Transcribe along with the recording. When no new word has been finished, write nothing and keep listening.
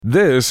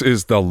This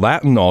is the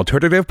Latin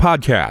Alternative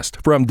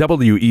Podcast from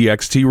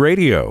WEXT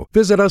Radio.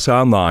 Visit us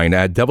online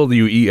at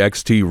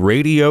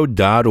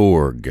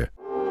wextradio.org.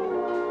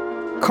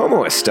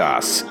 ¿Cómo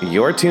estás?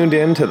 You're tuned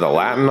in to The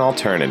Latin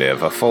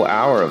Alternative, a full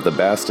hour of the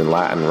best in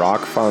Latin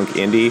rock, funk,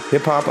 indie,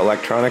 hip-hop,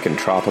 electronic, and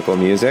tropical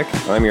music.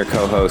 I'm your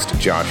co-host,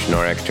 Josh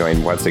Norek,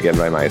 joined once again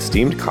by my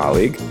esteemed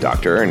colleague,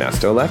 Dr.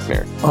 Ernesto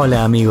Lechner.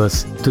 Hola,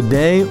 amigos.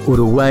 Today,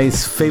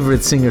 Uruguay's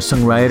favorite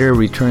singer-songwriter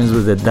returns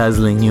with a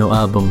dazzling new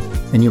album.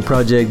 The new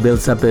project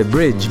builds up a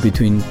bridge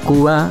between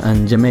Cuba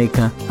and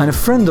Jamaica, and a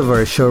friend of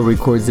our show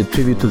records a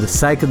tribute to the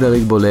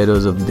psychedelic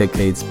boleros of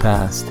decades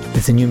past.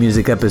 It's a new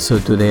music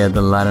episode today at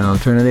the Latin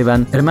Alternative.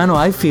 And hermano,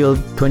 I feel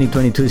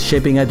 2022 is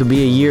shaping out to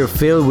be a year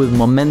filled with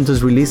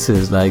momentous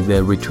releases like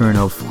the return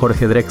of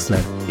Jorge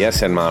Drexler.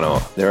 Yes,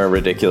 hermano. There are a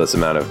ridiculous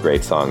amount of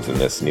great songs in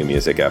this new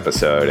music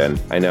episode, and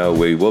I know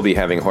we will be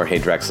having Jorge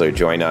Drexler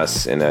join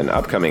us in an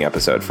upcoming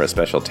episode for a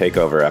special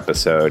takeover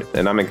episode,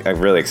 and I'm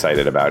really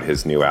excited about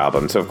his new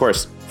album. So, of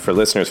course, for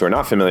listeners who are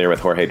not familiar with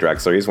Jorge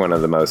Drexler, he's one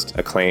of the most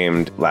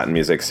acclaimed Latin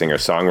music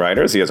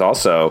singer-songwriters. He is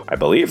also, I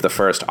believe, the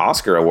first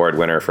Oscar Award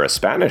winner for a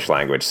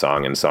Spanish-language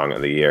song in Song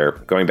of the Year,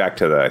 going back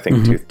to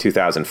the,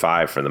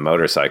 2005 from the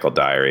Motorcycle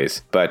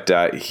Diaries. But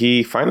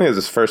he finally has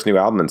his first new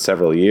album in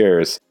several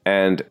years,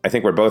 and I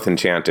think we're both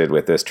enchanted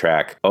with this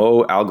track,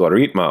 O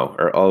Algoritmo,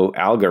 or O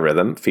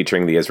Algorithm,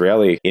 featuring the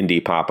Israeli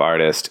indie pop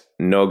artist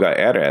Noga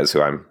Erez,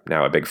 who I'm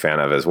now a big fan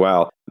of as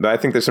well. But I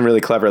think there's some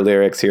really clever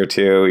lyrics here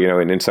too,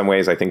 and in some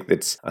ways I think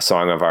it's a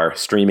song of our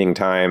streaming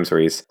times where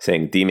he's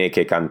saying, Dime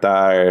que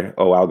cantar,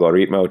 O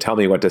Algoritmo, tell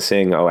me what to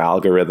sing, O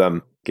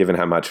Algorithm. Given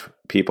how much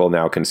people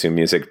now consume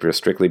music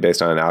strictly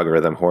based on an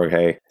algorithm,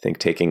 Jorge, I think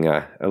taking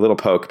a little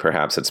poke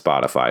perhaps at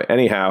Spotify.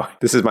 Anyhow,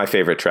 this is my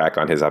favorite track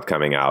on his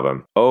upcoming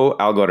album, O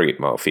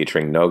Algoritmo,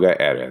 featuring Noga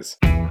Erez.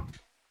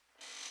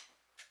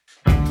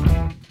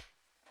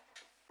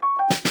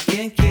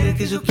 ¿Quién quiere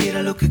que yo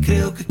quiera lo que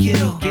creo que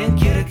quiero? ¿Quién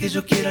quiere que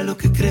yo quiera lo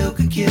que creo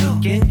que quiero?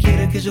 ¿Quién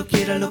quiere que yo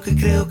quiera lo que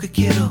creo que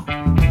quiero?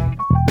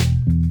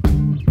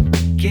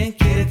 ¿Quién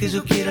quiere que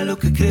yo quiera lo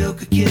que creo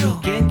que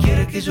quiero? ¿Quién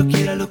quiere que yo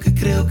quiera lo que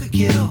creo que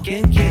quiero?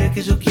 ¿Quién quiere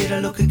que yo quiera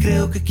lo que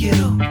creo que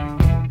quiero?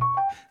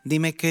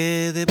 Dime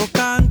que debo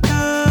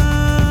cantar,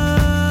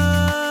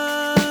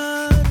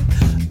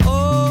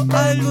 oh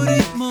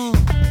algoritmo.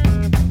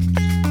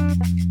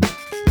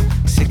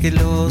 Sé que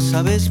lo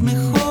sabes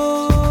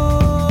mejor,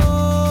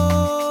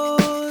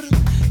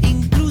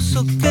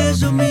 incluso que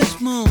yo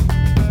mismo.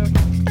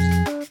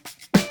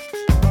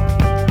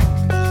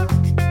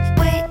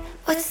 Wait,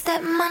 what's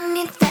that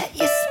money that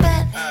you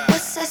spent?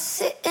 What's that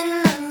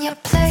sitting on your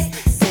plate?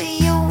 Do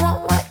you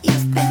want what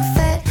you've been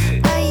fed?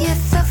 Are you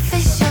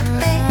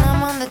sufficiently?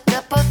 I'm on the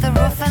top of the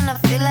roof and I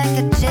feel like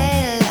a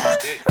jailer.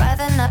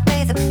 Rather not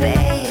pay the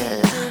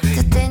bail.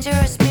 The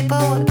dangerous people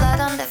with blood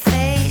on their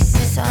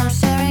faces. So I'm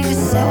sharing a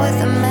cell with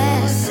the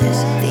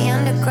masses. The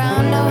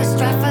underground always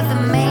strive for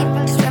the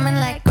main. Streaming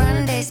like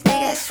Grande's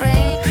big ass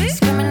rain.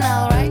 Screaming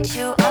I'll write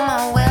you on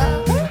my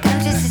will.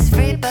 Conscious is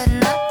free but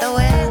not the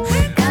will.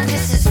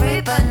 Conscious is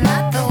free but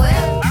not the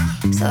will.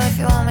 So if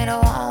you want me to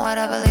want what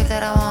I believe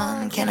that I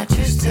want, can I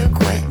choose to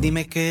quit?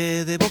 Dime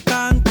que debo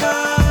cantar,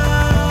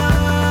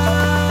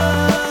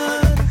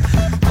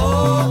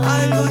 oh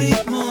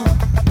algoritmo.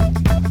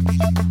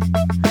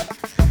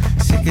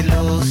 Sé que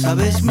lo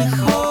sabes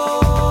mejor,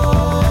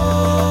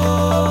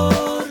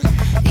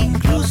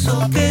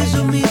 incluso que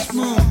yo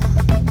mismo.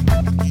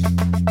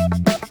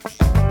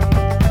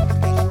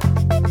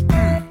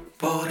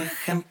 Por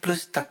ejemplo,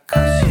 esta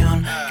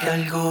canción, ¿qué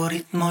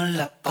algoritmo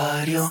la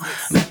parió?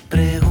 Me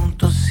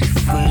pregunto si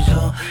fui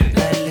yo,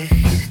 la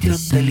elegiste o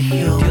te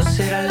eligió. Dios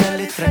será la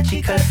letra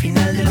chica al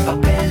final del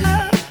papel.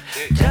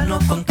 Ya no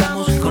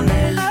contamos con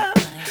él.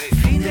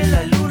 Fin de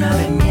la luna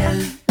de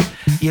miel.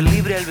 Y el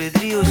libre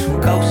albedrío es un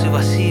cauce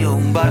vacío,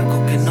 un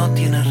barco que no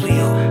tiene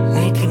río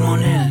ni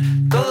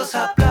timonel. Todos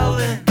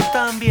aplauden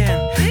también,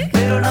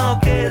 pero no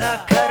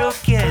queda claro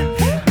quién.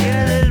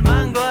 Viene del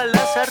mango a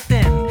la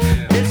sartén,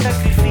 del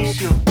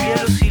sacrificio, piel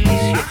o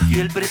silicio. Y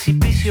el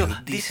precipicio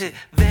dice,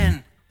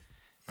 ven.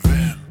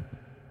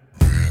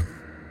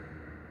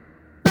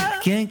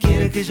 ¿Quién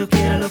quiere que yo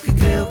quiera lo que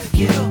creo que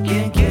quiero?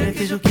 ¿Quién quiere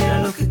que yo quiera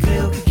lo que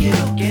creo que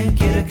quiero? ¿Quién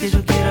quiere que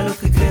yo quiera lo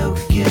que creo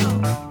que quiero?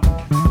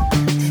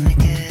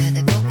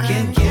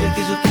 ¿Quién quiere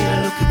que yo quiera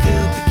lo que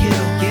creo que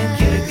quiero? ¿Quién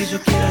quiere que yo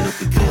quiera lo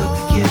que creo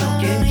que quiero?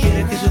 ¿Quién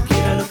quiere que yo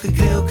quiera lo que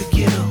creo que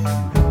quiero?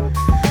 ¿Quién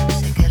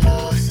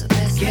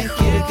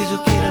quiere que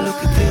yo quiera lo que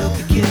creo que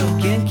quiero?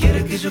 ¿Quién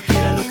quiere que yo quiera lo que creo que quiero? ¿Quién quiere que yo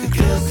quiera lo que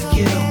creo que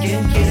quiero?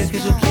 ¿Quién quiere que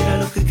yo quiera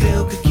lo que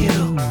creo que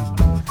quiero?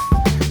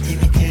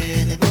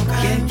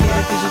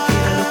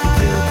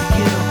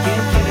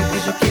 ¿Quién quiere que yo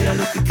quiera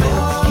lo que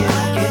creo que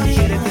quiero? ¿Quién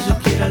quiere que yo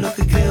quiera lo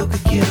que creo que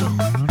quiero?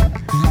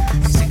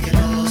 Sé que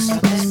lo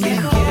sabes.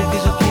 ¿Quién quiere que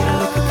yo quiera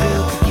lo que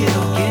creo que quiero?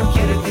 ¿Quién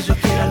quiere que yo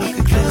quiera lo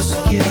que creo que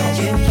quiero?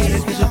 ¿Quién quiere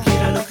que yo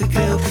quiera lo que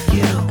creo que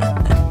quiero?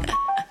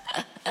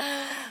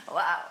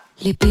 Wow.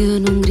 Le pido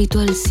en un grito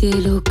al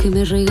cielo que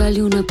me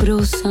regale una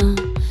prosa,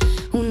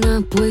 un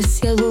una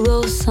poesía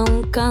dudosa,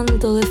 un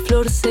canto de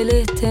flor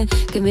celeste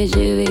que me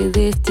lleve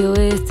de este a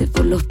oeste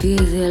por los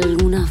pies de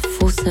alguna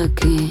fosa,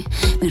 que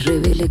me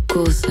revele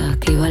cosas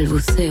que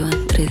balbuceo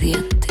entre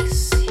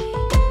dientes.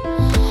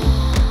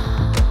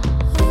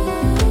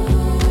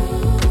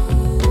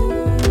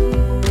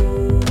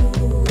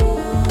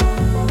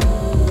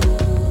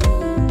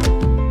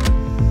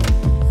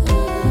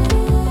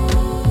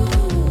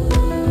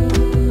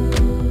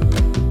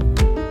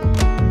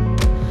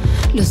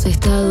 Los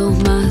estados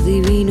más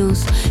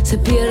divinos se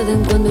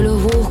pierden cuando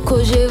los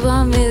busco.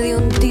 Llévame de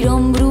un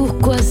tirón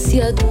brusco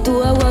hacia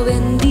tu agua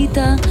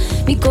bendita.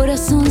 Mi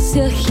corazón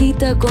se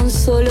agita con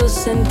solo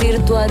sentir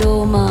tu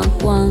aroma.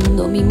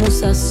 Cuando mi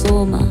musa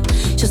asoma,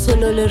 yo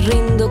solo le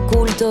rindo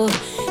culto.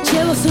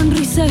 Llevo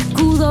sonrisa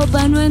escudo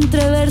para no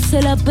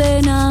entreverse la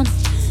pena,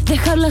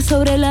 dejarla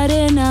sobre la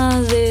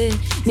arena de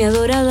mi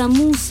adorada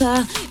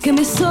musa, que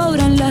me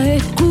sobran las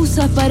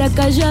excusas para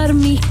callar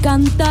mis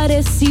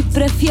cantares y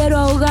prefiero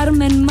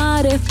ahogarme en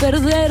mares,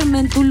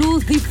 perderme en tu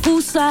luz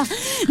difusa.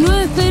 No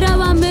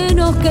esperaba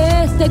menos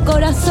que este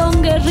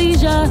corazón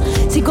guerrilla,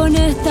 si con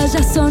esta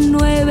ya son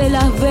 9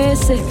 las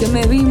veces que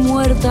me vi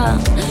muerta,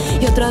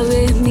 y otra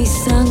vez mi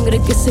sangre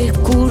que se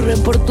escurre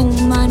por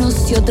tus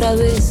manos, y otra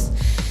vez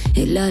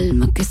el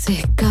alma que se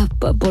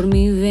escapa por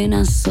mis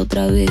venas,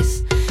 otra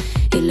vez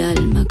el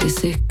alma que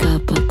se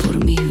escapa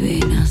por mis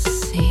venas,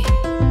 sí.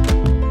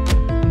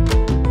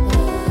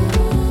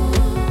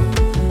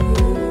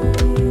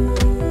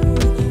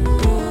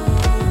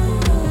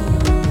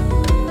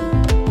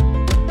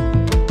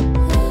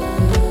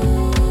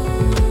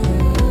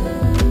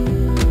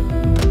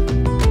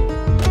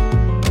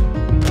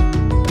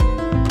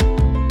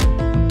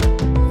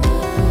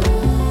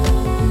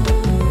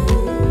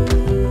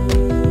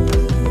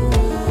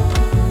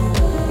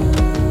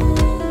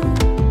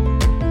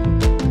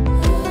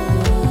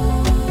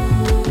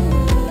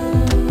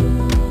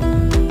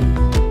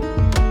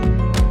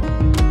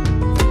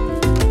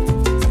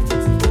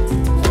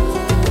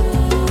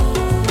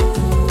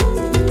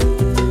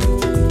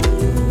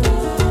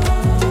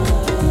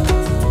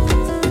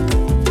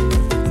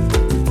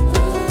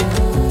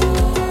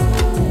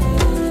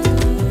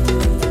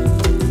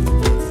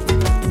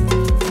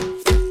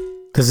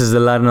 This is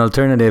the Latin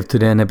alternative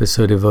to an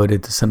episode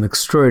devoted to some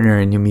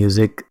extraordinary new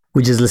music.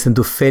 We just listened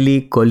to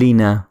Feli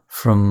Colina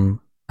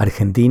from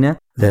Argentina,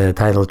 the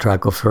title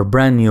track of her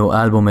brand new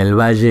album El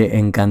Valle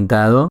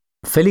Encantado.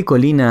 Feli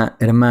Colina,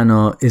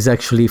 hermano, is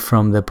actually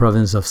from the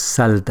province of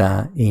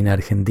Salta in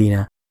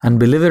Argentina. And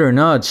believe it or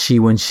not,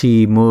 when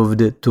she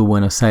moved to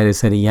Buenos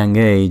Aires at a young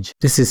age,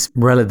 this is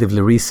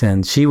relatively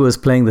recent, she was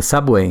playing the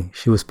subway.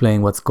 She was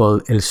playing what's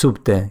called El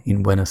Subte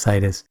in Buenos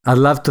Aires. I'd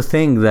love to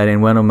think that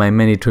in one of my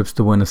many trips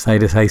to Buenos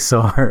Aires, I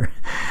saw her.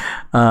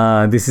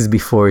 This is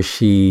before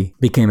she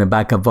became a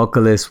backup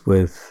vocalist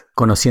with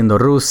Conociendo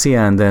Rusia,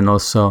 and then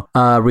also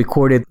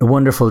recorded a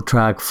wonderful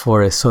track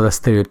for a Soda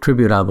Stereo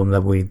tribute album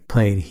that we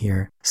played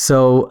here.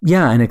 So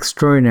yeah, an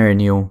extraordinary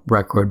new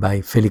record by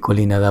Feli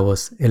Colina, that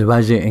was El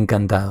Valle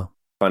Encantado.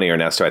 Funny,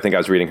 Ernesto, I think I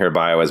was reading her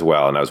bio as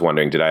well, and I was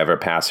wondering, did I ever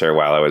pass her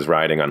while I was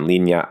riding on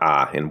Línea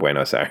A in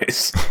Buenos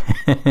Aires?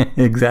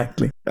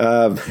 Exactly.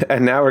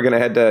 And now we're going to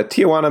head to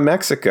Tijuana,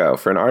 Mexico,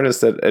 for an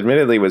artist that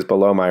admittedly was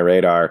below my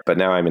radar, but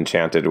now I'm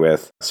enchanted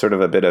with. Sort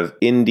of a bit of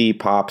indie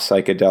pop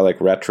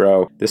psychedelic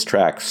retro. This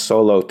track,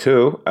 Solo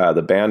 2,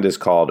 the band is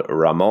called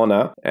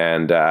Ramona,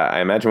 and I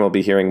imagine we'll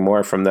be hearing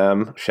more from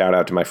them. Shout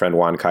out to my friend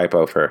Juan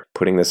Caipo for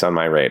putting this on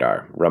my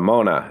radar.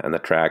 Ramona and the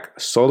track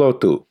Solo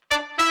 2.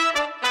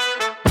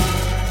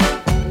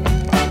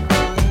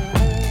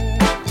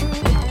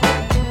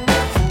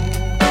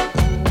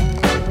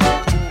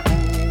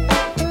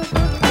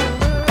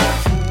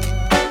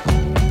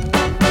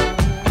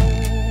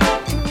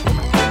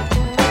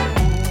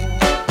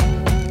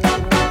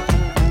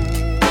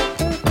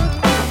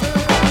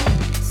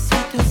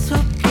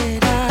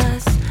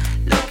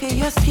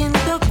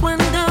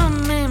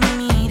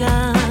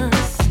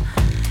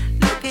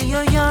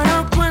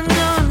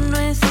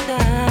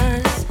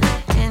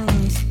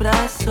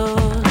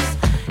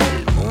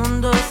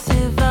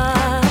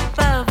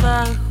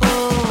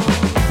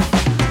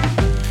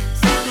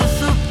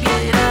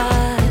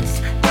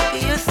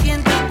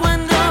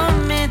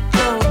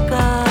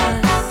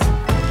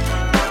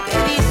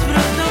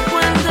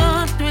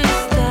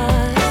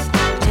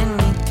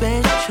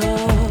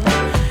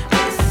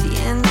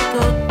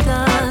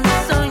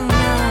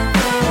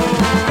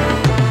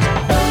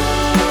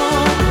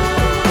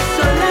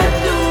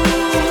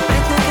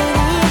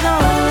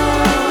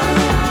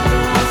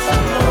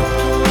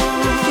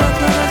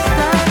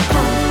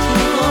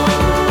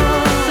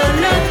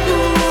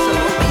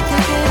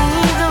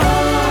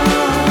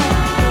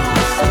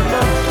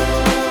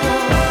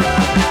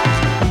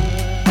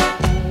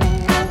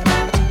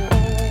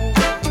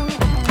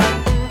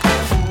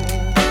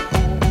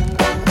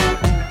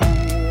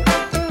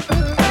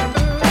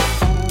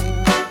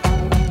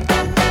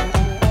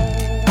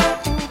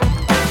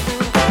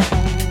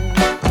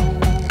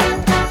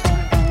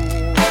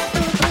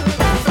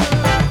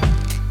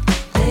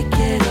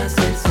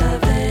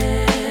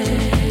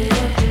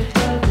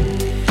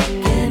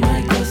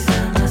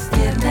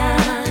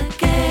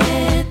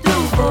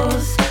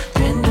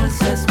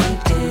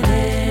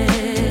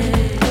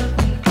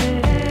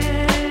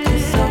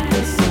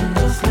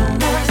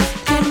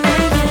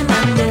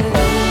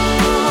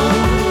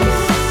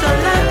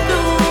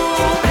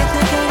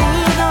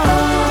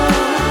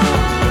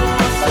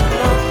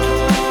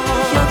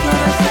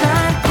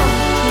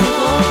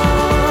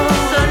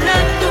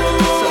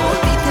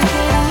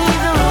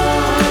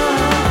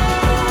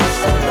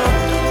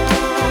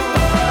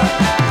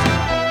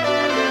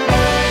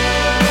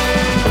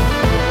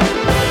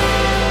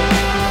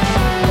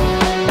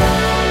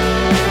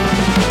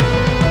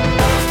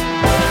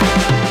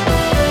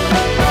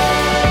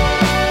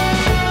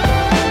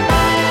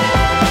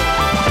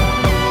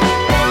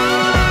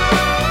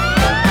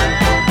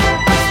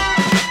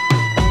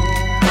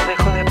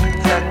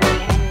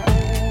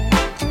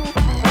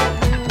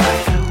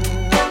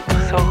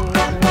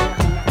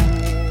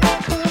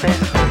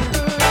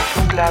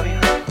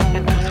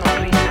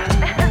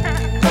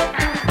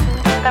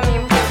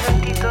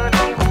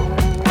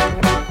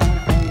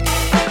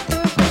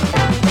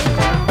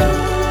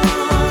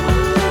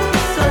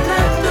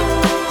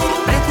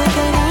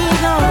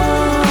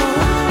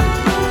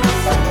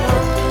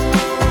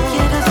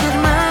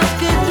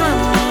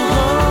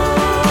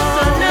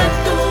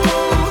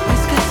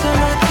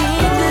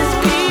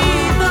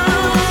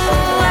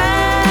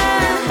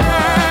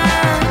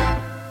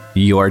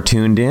 You're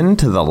tuned in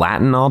to the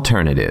Latin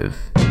Alternative.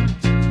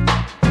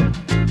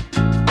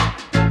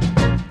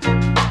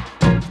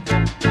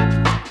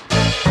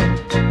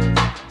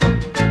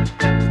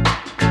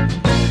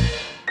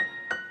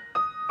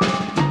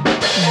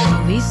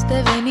 No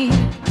viste venir,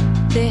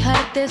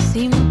 dejarte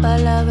sin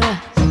palabras,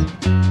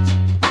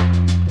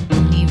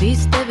 ni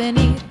viste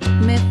venir,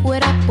 me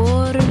fuera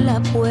por la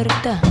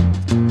puerta.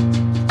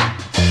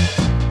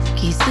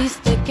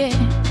 Quisiste que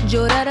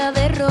llorara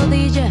de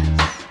rodillas,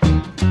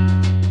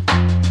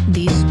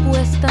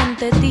 dispuesta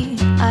ante ti,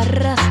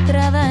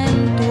 arrastrada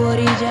en tu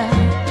orilla.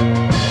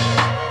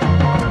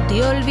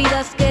 Te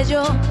olvidas que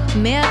yo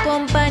me he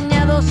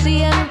acompañado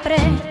siempre.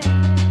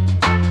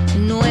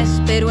 No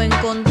espero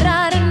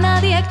encontrar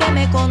nadie que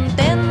me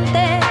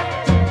contente,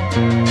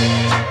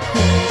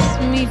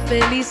 pues mi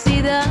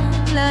felicidad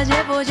la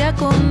llevo ya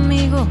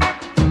conmigo,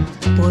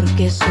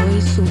 porque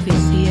soy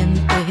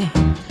suficiente,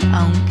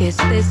 aunque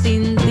esté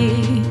sin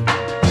ti.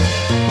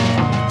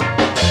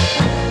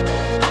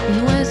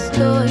 No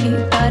estoy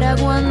para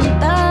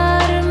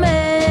aguantarme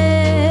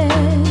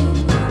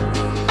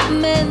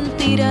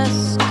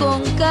mentiras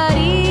con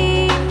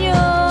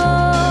cariño.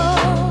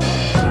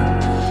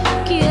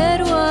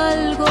 Quiero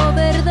algo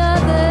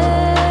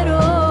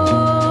verdadero,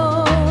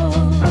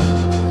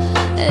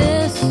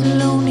 es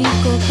lo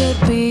único que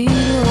pido.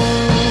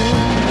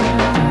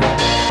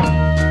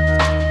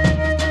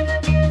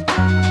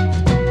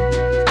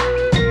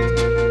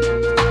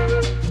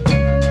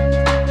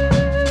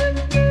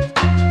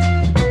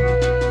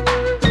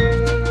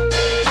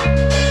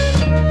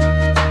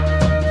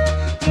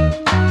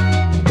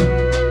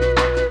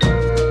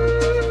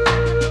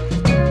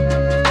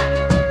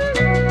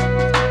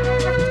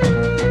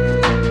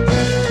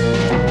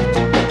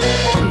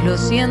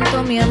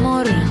 Siento mi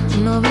amor,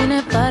 no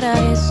vine para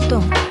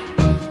esto.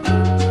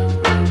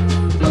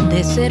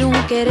 De ser un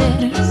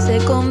querer se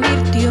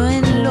convirtió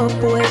en lo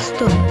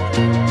opuesto.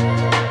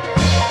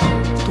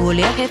 Tu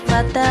oleaje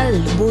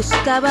fatal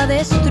buscaba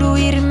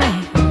destruirme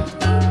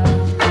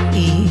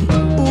y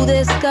pude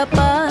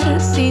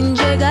escapar sin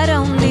llegar a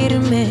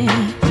hundirme.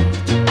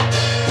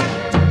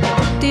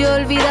 Te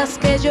olvidas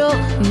que yo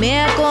me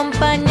he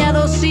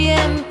acompañado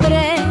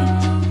siempre.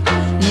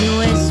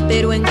 No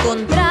espero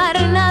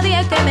encontrar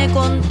nadie que me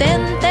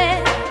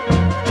contente,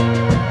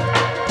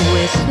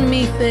 pues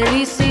mi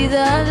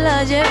felicidad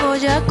la llevo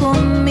ya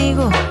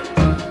conmigo,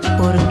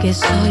 porque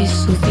soy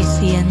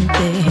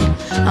suficiente,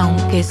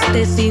 aunque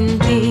esté sin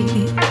ti.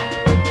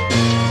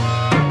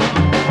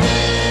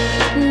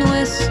 No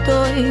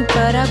estoy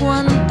para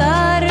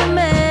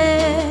aguantarme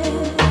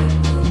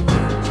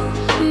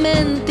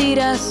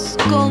mentiras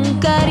con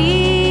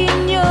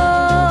cariño.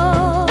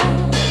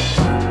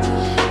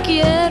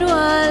 Quiero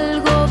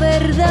algo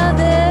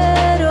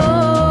verdadero,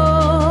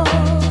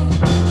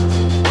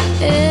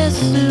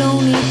 es lo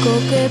único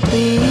que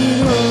pido.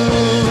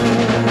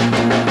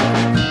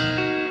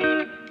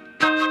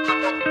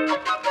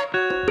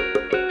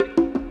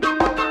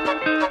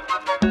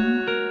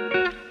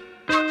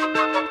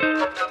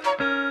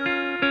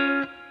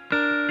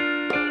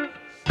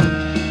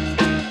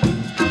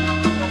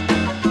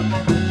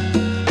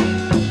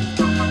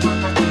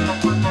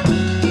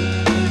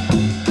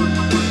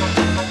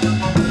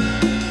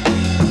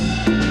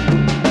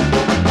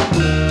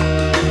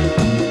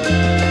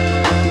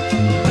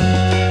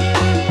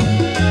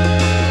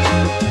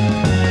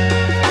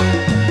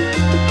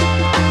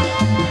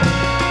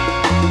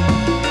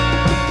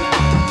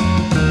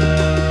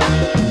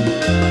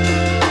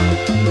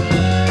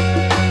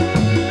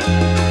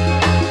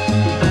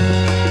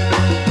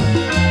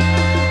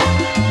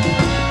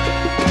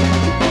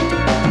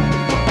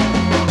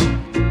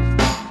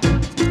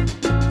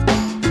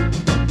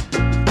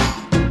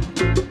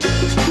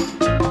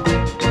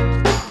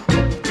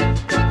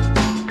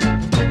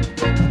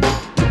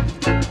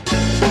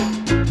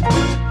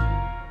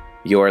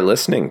 You're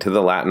listening to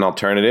The Latin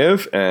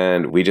Alternative,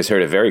 and we just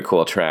heard a very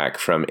cool track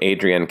from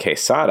Adrian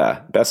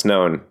Quesada, best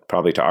known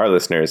probably to our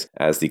listeners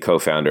as the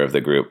co-founder of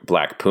the group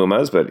Black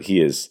Pumas, but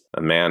he is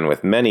a man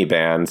with many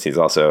bands. He's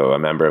also a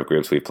member of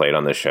groups we've played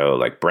on the show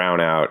like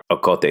Brownout,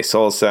 Ocote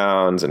Soul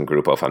Sounds, and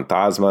Grupo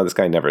Fantasma. This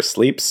guy never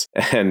sleeps,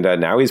 and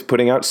now he's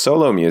putting out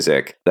solo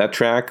music. That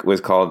track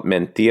was called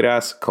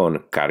Mentiras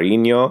con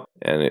Cariño,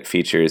 and it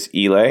features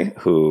Ile,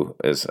 who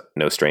is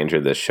no stranger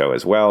to this show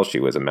as well. She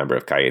was a member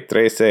of Calle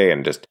 13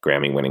 and just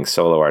Grammy-winning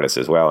solo artist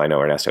as well. I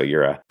know, Ernesto,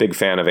 you're a big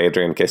fan of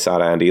Adrian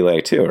Quesada and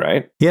Ile too,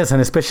 right? Yes, and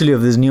especially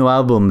of this new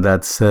album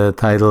that's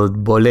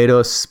titled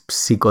Boleros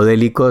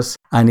Psicodélicos.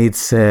 And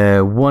it's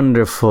a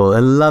wonderful,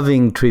 a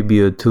loving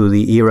tribute to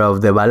the era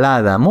of the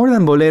balada. More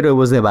than bolero, it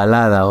was the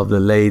balada of the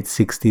late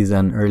 60s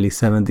and early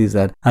 70s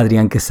that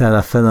Adrian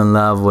Quesada fell in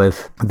love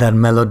with. That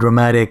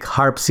melodramatic,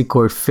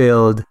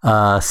 harpsichord-filled,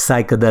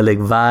 psychedelic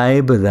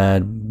vibe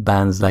that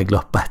bands like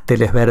Los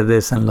Pasteles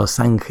Verdes and Los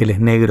Ángeles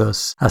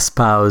Negros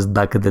espoused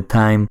back at the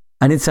time.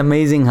 And it's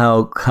amazing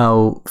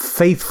how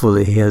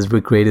faithfully he has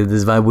recreated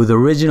this vibe with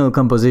original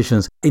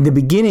compositions. In the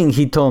beginning,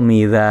 he told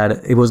me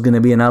that it was going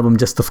to be an album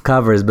just of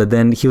covers, but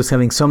then he was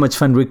having so much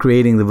fun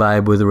recreating the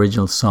vibe with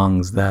original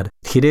songs that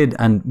he did.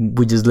 And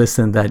we just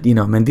listened that,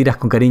 Mentiras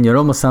con Cariño, it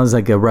almost sounds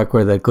like a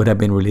record that could have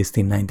been released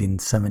in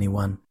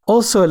 1971.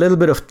 Also, a little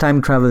bit of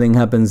time traveling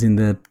happens in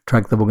the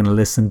track that we're going to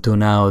listen to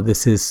now.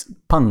 This is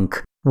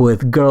Punk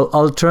with Girl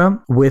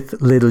Ultra with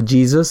Little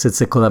Jesus.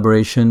 It's a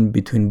collaboration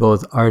between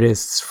both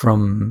artists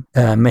from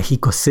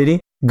Mexico City.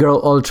 Girl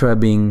Ultra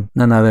being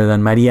none other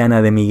than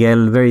Mariana de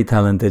Miguel, very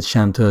talented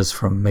chanteuse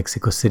from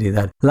Mexico City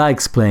that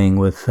likes playing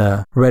with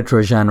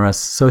retro genres.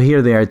 So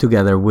here they are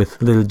together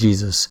with Little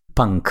Jesus,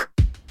 Punk.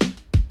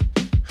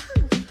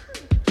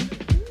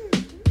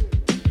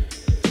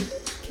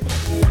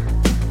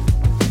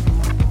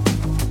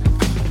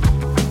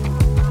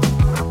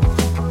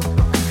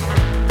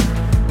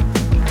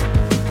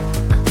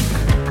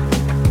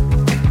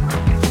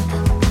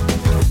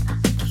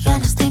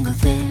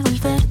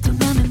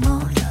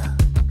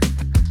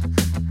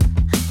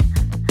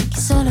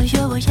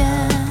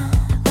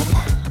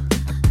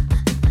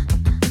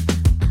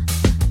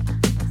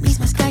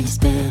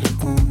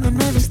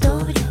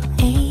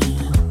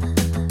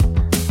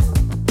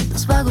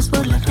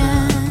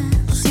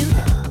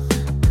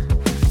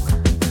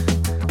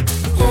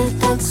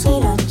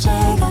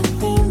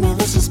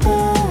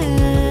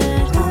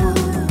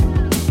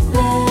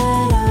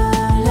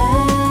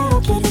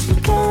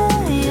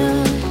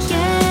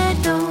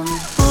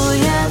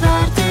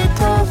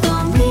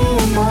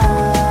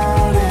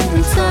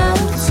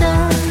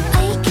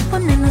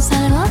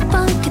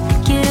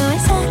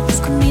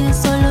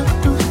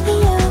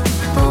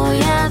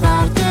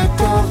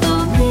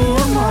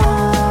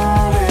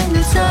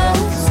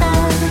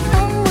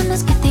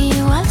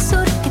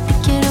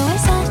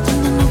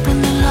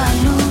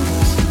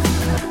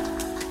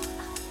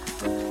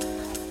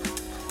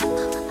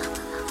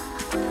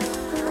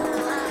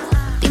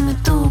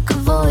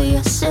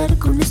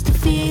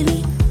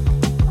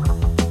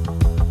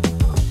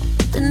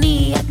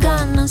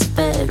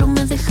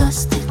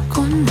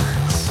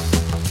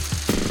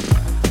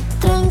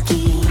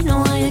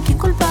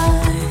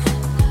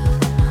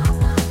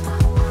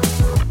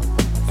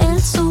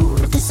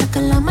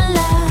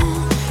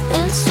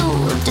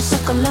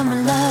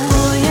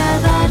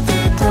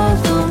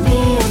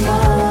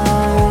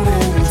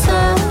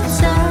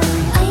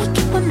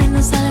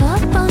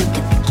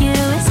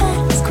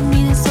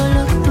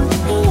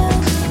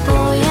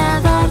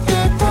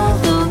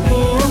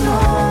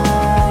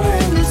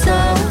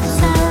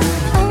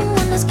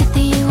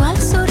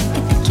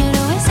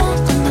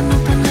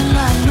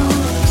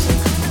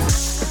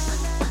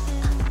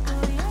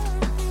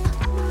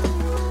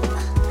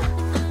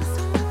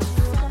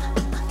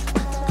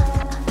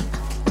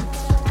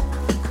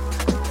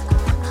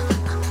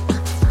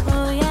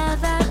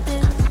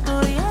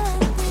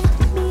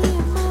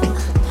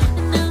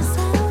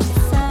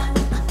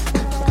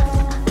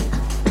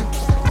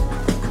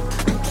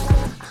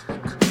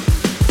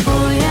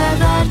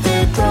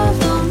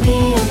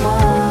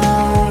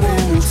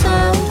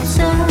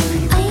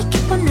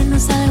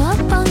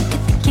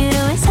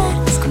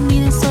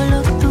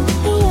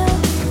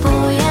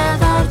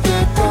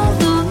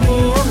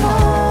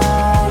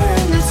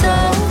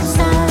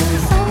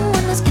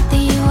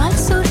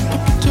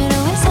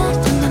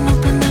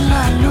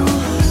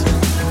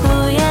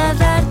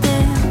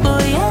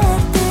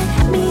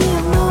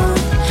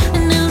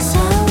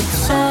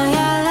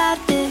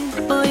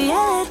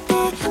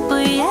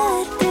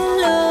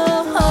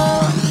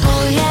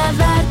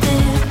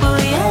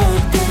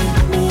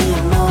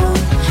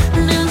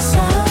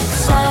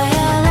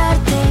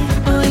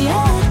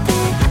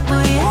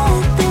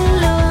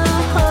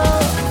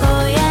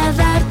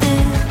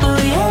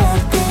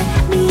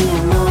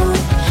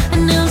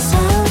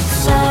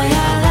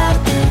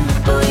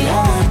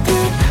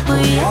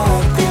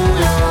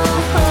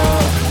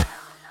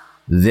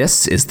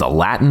 This is the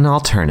Latin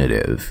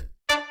Alternative.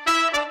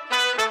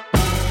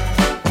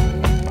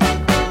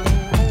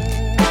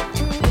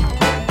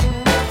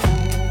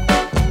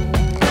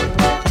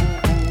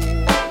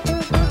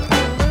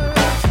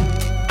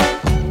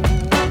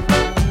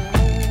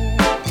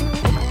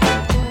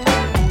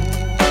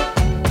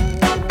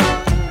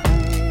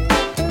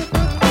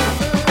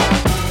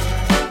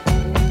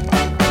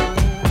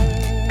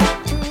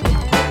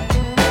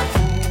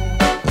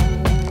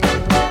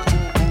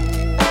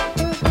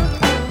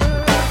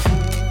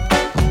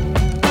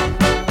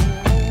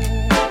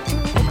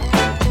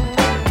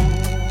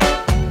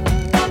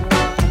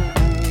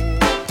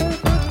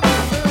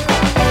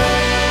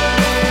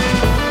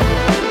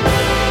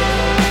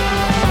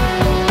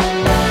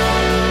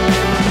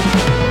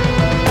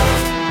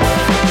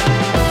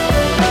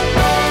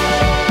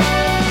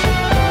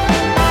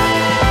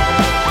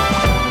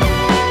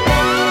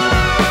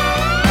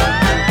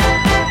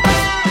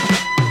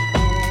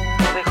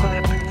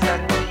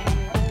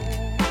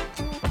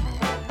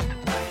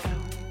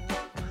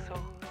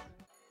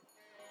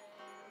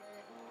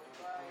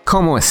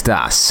 ¿Cómo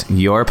estás?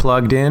 You're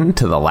plugged in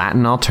to the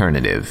Latin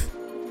Alternative.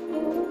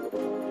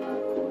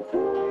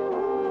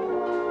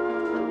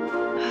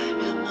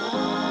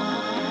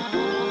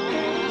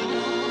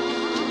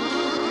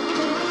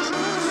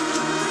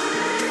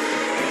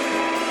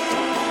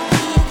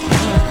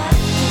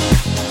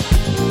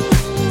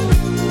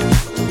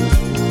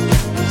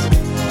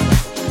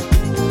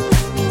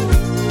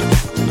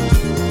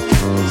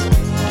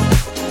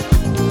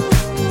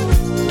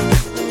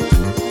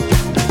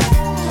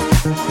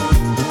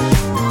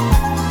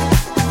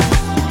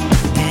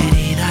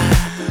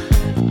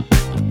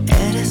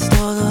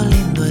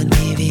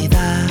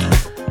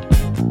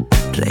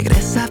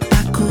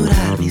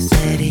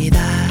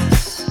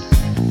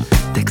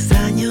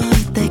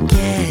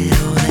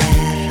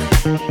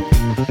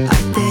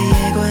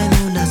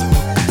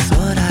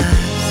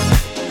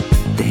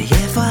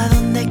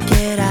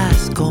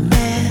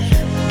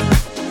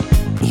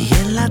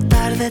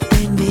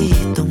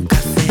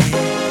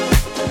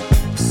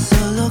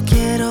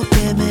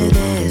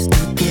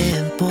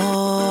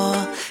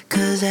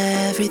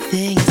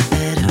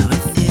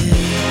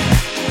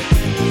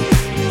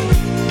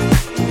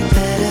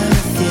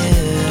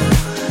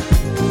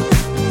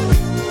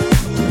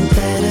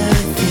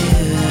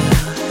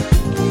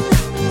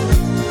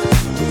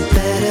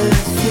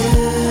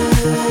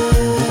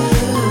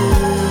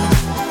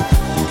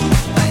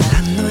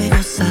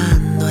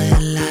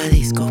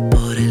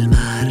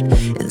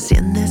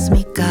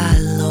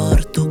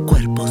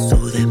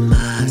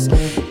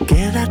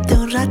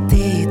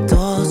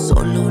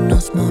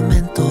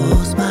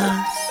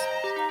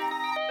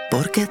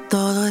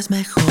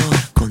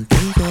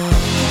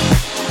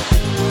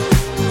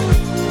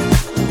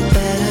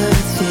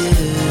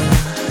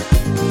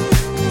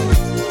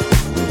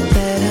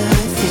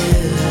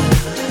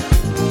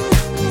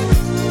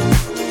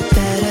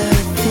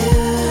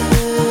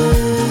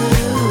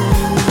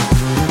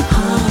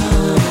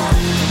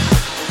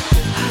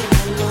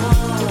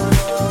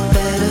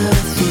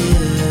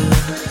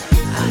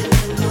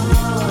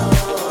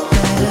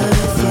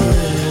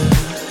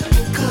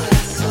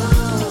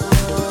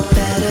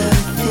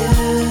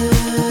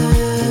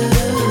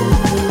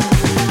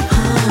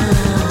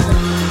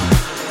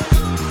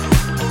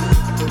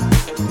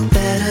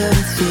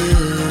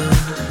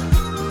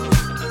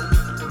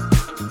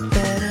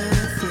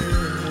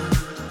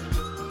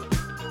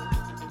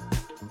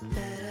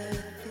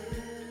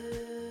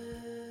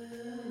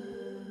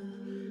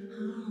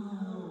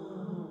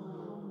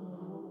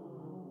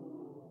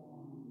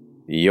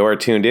 You're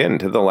tuned in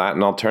to the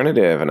Latin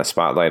Alternative and a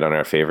spotlight on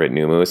our favorite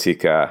new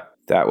música.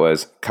 That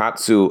was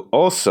Katzú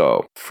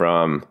Oso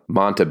from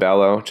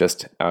Montebello,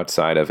 just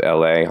outside of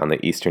LA, on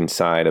the eastern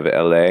side of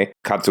LA.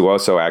 Katzú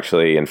Oso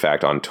actually, in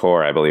fact, on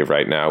tour, I believe,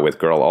 right now with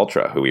Girl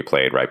Ultra, who we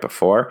played right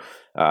before.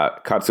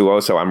 Katzú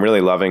Oso, I'm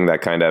really loving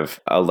that kind of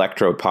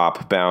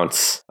electro-pop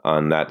bounce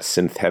on that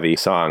synth-heavy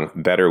song,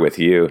 Better With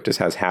You. Just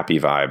has happy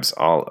vibes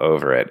all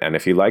over it. And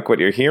if you like what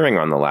you're hearing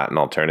on The Latin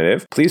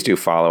Alternative, please do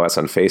follow us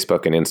on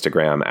Facebook and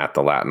Instagram at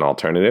The Latin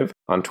Alternative.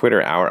 On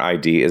Twitter, our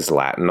ID is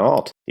Latin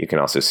Alt. You can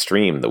also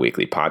stream the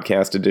weekly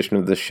podcast edition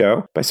of the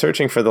show by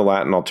searching for The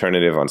Latin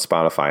Alternative on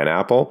Spotify and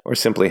Apple, or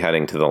simply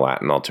heading to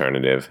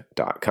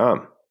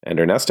thelatinalternative.com. And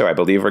Ernesto, I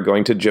believe we're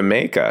going to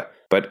Jamaica,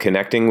 but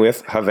connecting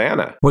with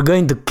Havana. We're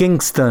going to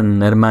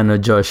Kingston, hermano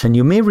Josh, and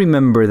you may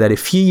remember that a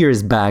few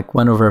years back,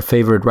 one of our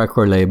favorite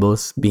record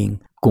labels,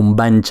 being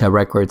Cumbancha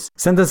Records,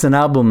 sent us an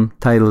album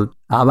titled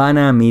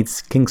Havana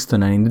Meets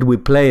Kingston, and indeed we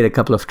played a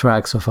couple of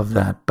tracks off of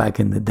that back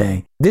in the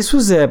day. This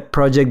was a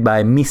project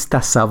by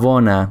Mista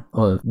Savona,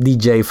 a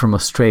DJ from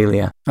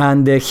Australia,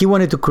 and he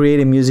wanted to create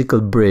a musical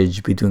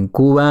bridge between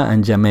Cuba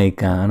and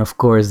Jamaica. And of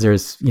course,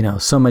 there's,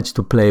 so much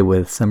to play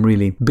with, some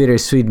really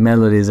bittersweet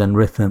melodies and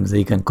rhythms that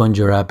you can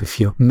conjure up if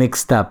you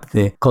mixed up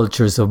the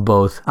cultures of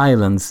both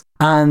islands.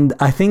 And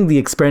I think the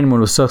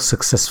experiment was so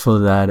successful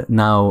that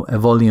now a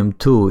volume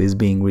 2 is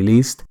being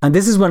released. And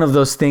this is one of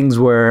those things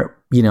where,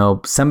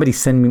 somebody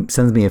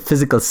sends me a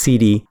physical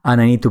CD and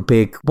I need to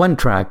pick one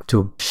track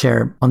to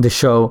share on the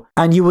show.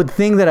 And you would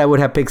think that I would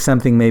have picked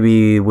something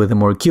maybe with a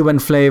more Cuban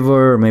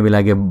flavor, or maybe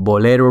like a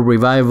bolero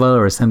revival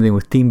or something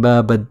with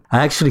timba. But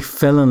I actually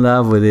fell in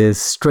love with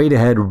this straight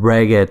ahead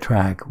reggae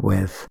track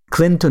with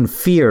Clinton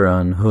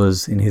Fearon,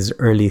 who's in his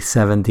early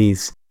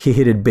 70s. He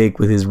hit it big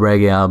with his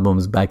reggae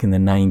albums back in the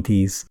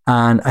 90s.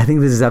 And I think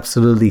this is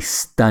absolutely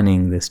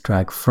stunning, this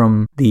track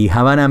from the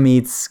Havana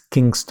Meets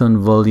Kingston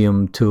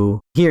Volume 2.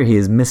 Here he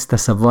is, Mista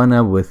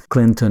Savona with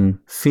Clinton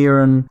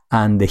Fearon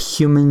and The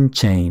Human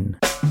Chain.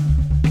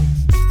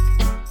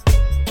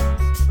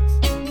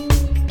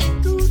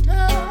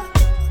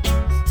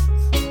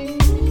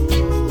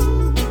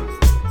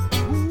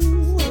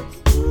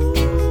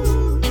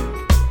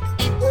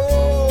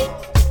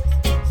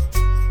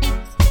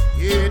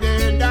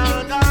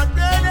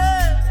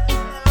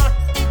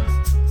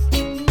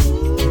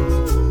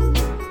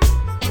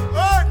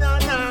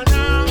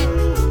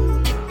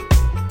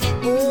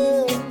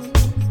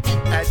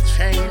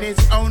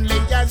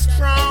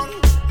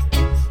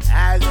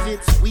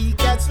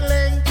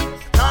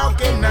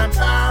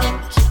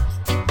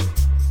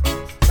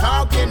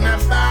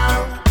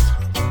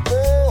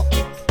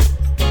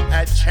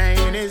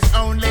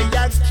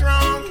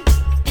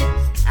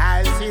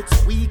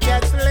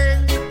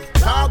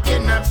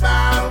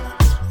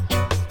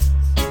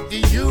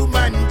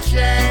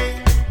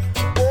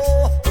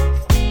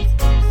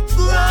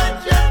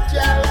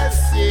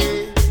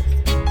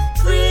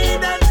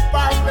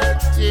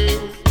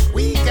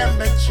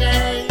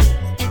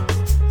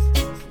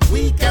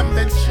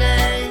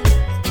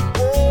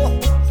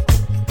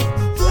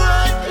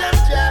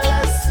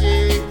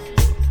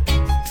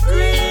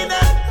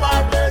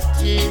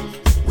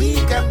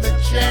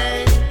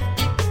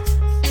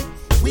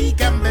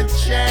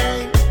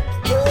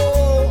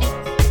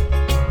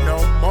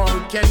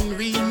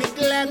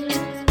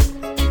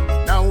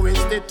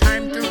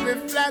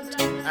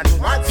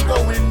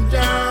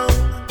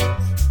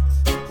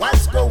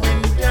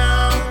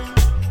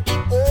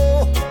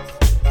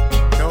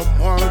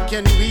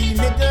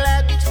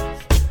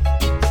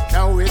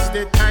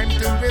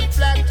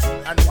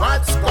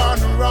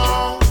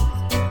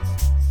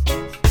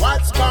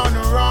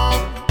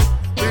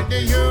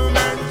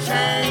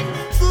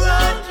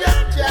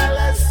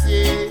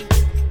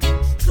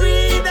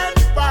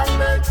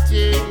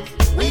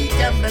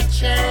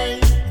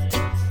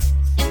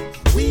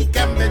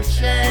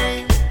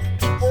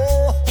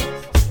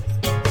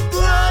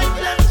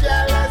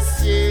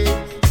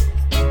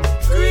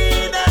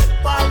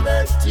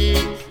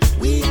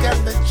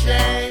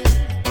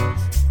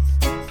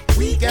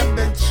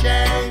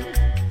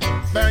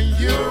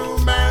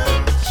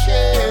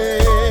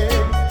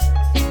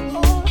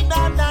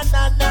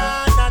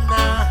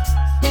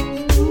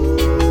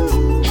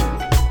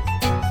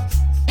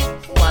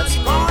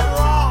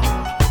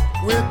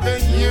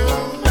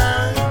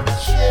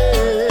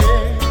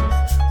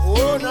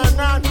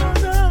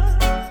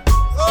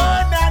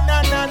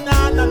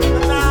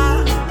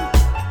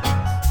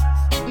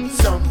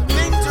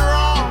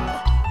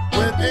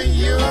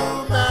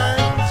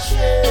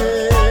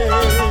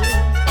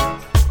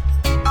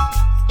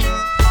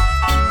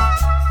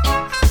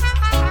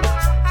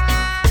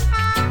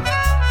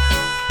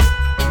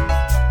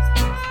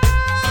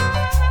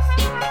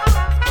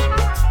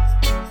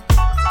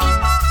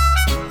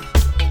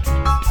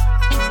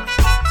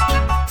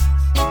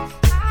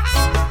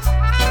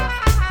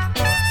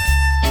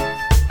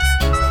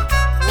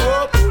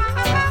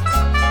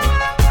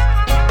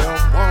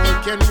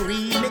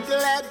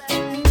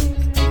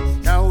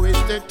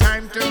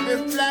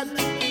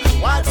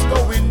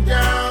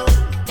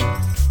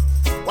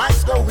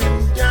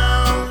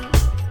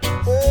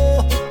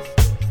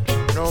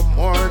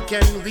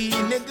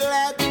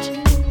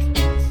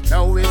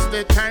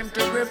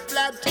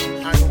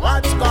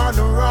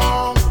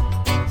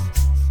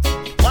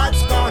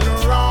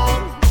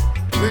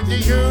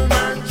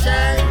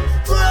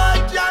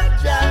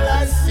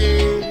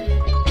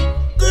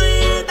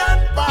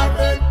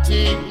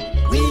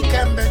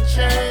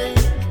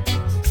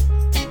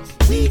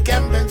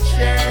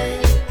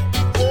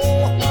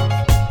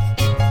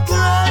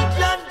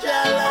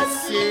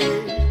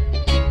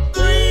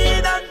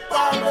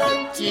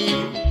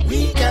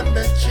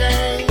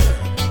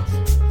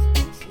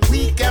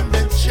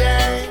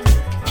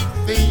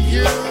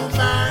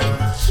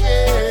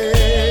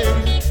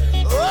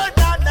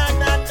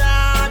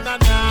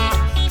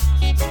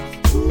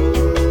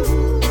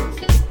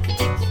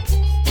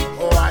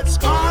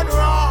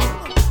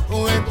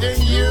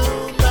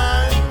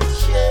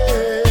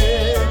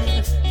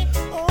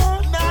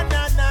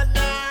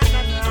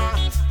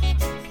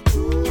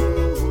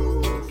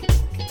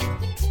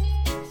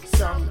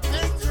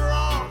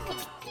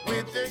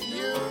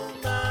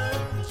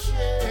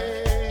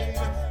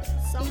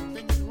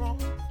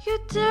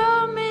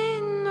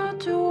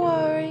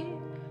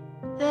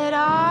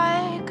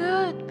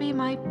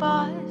 my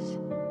boss.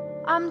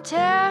 I'm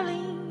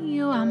telling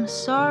you I'm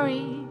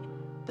sorry,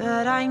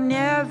 but I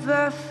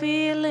never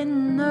feel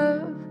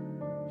enough.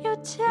 You're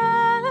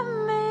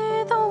telling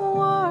me don't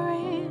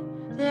worry,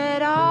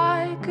 that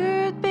I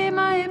could be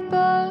my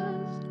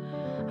boss.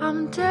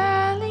 I'm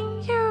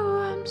telling you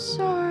I'm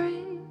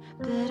sorry,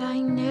 but I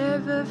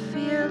never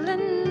feel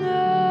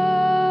enough.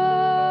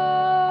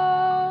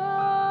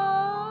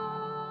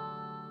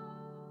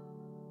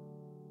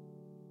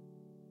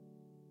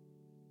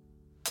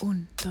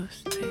 1, 2,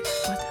 3,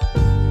 4.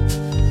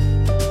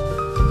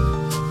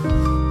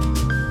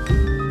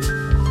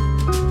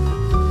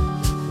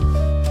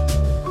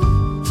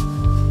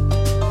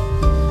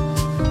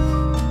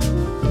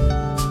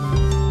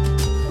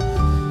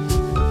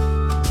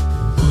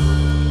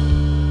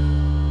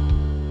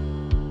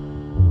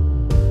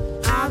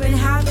 I've been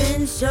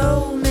having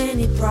so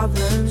many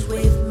problems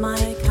with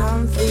my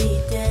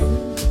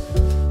confidence,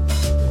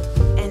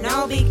 and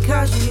all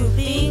because you've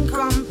been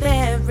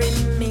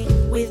comparing me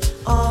with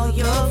all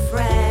your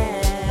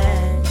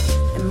friends.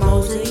 And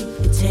mostly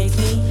it takes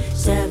me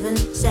 7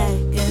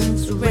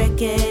 seconds to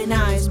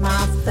recognize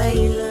my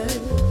failure.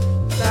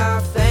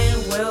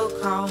 Laughing will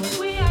come.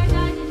 We are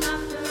dying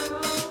after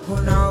all.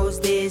 Who knows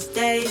these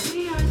days?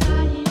 We are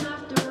dying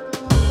after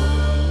all.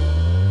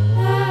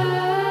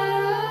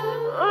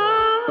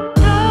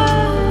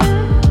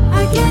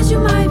 I guess you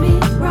might be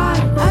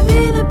right. I've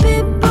been a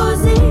bit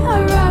bossy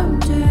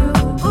around you.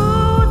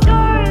 Oh,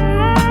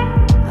 darling,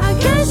 I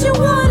guess you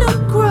wanna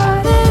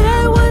cry that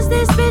I was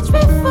this bitch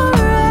before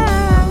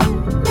I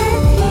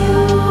met you.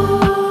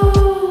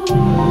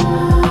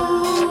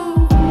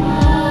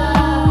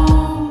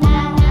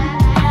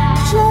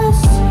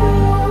 Just you.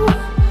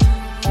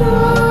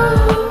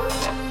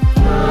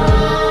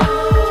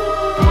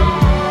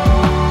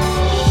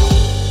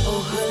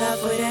 Ojalá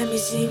fuera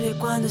invisible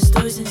cuando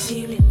estoy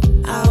sensible.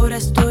 Ahora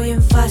estoy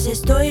en fase,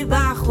 estoy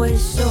bajo el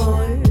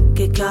sol.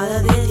 Que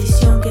cada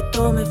decisión que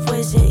tome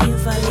fuese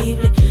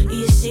infalible.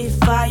 Y si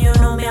fallo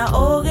no me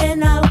ahogue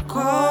en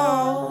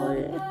alcohol.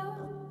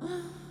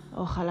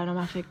 ojalá no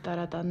me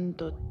afectara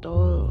tanto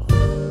todo.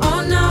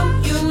 Oh no,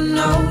 you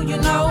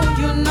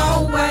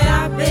know what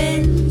I've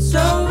been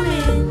so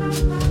in.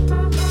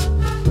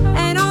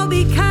 And all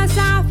because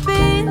I've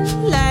been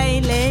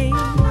lately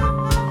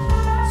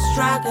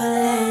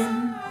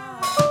struggling.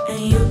 And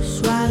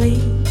usually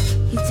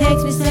it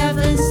takes me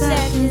 7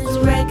 seconds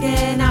to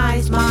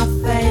recognize my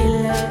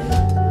failure.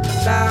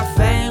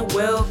 Laughing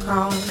will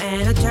come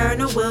and a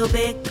turner will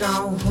be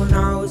gone. Who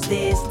knows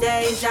these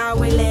days are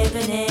we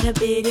living in a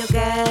video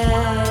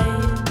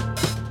game?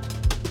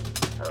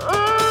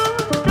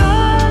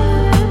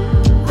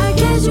 I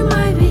guess you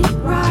might be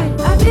right.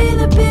 I've been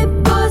a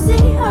bit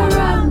bossy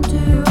around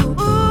you.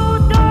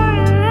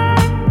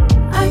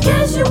 I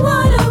guess you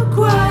wanna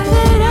cry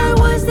that I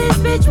was this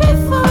bitch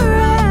before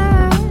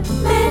I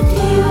met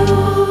you.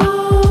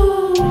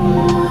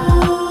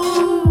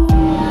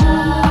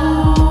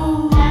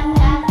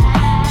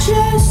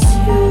 Just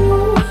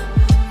you.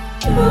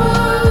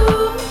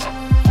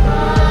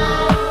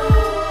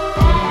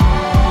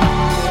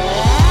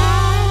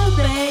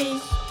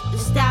 Habéis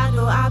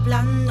estado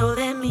hablando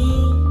de mí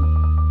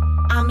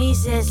a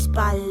mis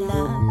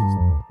espaldas.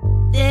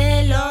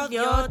 Del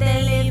odio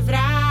te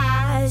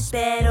libras,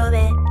 pero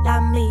de la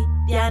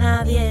envidia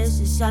nadie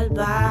se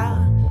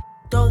salva.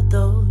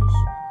 Todos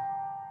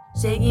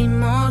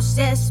seguimos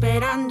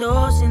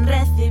esperando sin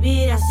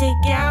recibir, así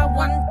que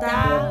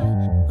aguantad.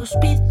 Os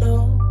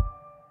pido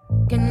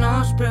que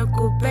no os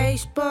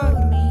preocupéis por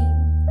mí,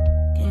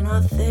 que no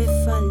hace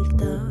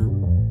falta.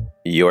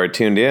 You're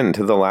tuned in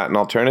to the Latin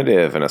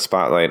Alternative and a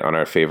spotlight on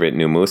our favorite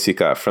new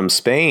música from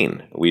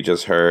Spain. We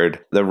just heard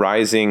the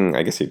rising,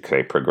 I guess you'd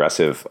say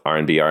progressive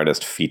R&B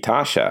artist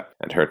Fitasha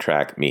and her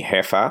track Mi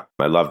Jefa.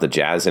 I love the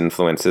jazz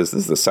influences.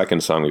 This is the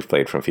second song we've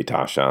played from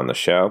Fitasha on the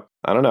show.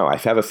 I don't know, I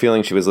have a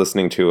feeling she was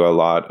listening to a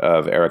lot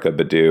of Erykah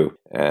Badu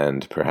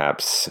and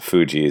perhaps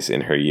Fugees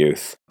in her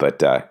youth.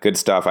 But good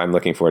stuff. I'm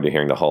looking forward to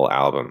hearing the whole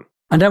album.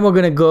 And then we're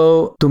going to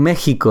go to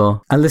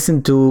Mexico and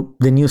listen to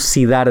the new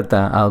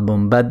Siddhartha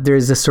album. But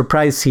there's a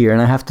surprise here.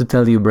 And I have to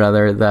tell you,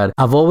 brother, that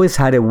I've always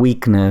had a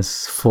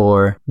weakness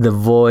for the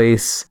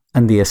voice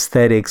and the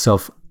aesthetics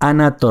of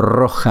Ana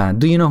Torroja.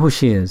 Do you know who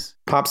she is?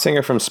 Pop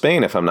singer from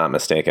Spain, if I'm not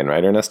mistaken,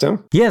 right,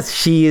 Ernesto? Yes,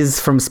 she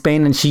is from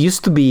Spain. And she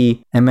used to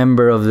be a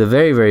member of the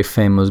very, very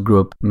famous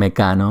group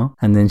Mecano.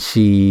 And then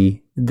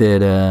she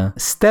did a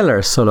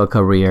stellar solo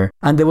career.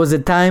 And there was a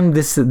time,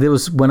 this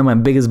was one of my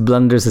biggest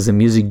blunders as a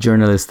music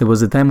journalist. There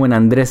was a time when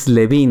Andrés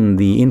Levin,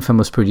 the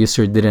infamous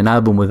producer, did an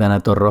album with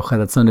Ana Torroja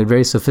that sounded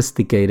very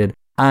sophisticated.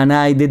 And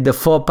I did the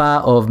faux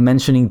pas of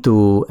mentioning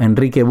to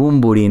Enrique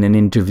Bumburi in an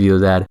interview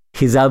that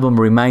his album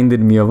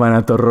reminded me of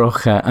Ana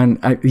Torroja. And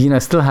I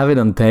still have it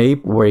on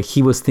tape where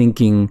he was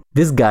thinking,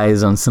 this guy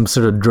is on some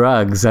sort of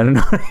drugs. I don't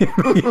know.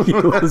 He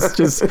was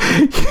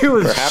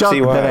Perhaps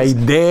shocked that I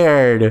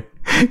dared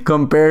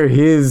compare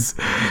his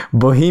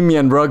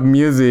bohemian rock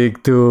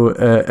music to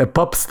a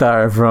pop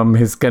star from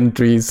his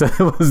country. So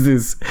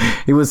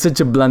it was such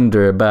a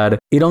blunder, but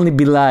it only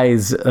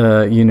belies,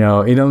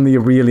 it only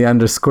really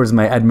underscores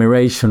my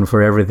admiration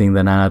for everything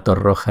that Ana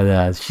Torroja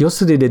does. She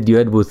also did a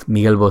duet with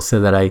Miguel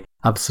Bosé that I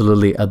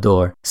absolutely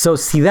adore. So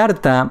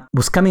Siddhartha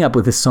was coming up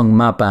with the song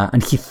Mapa,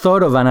 and he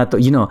thought of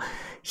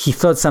he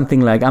thought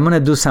something like, I'm going to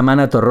do some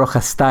Ana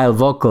Torroja style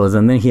vocals,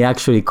 and then he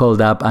actually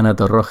called up Ana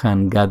Torroja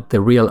and got the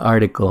real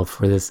article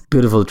for this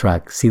beautiful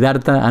track.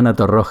 Siddhartha, Ana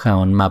Torroja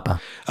on Mapa.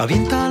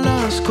 Avienta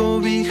las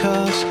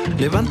cobijas,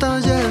 levanta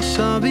ya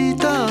esa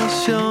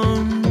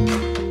habitación.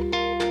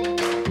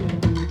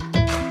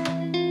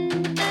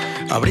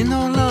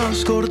 Abriendo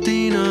las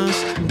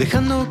cortinas,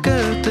 dejando que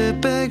te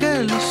pegue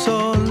el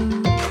sol.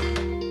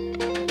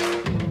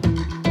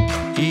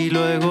 Y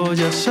luego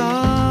ya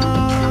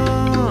sal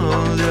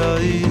de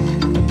ahí.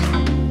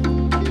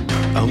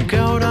 Aunque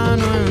ahora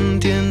no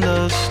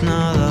entiendas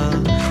nada,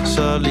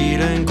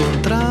 salir a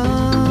encontrarte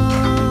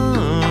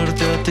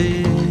a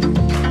ti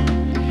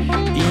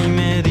y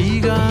me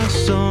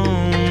digas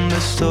dónde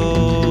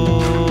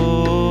estoy.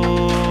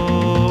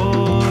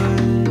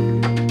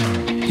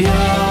 Y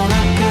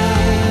ahora que,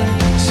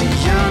 si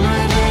ya no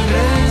hay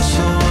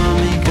regreso a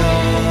mi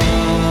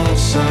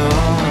casa,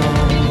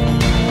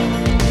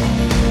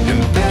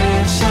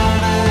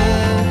 empezaré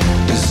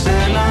desde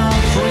las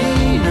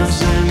ruinas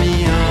de mi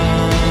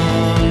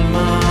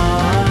alma.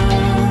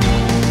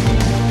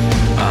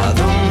 ¿A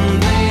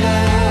dónde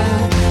iré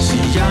si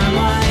ya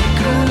no hay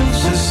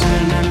cruces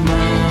en el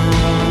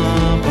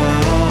mapa?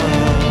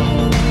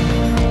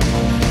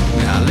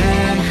 Me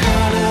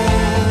alejaré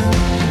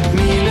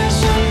miles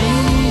de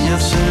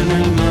millas en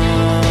el mar.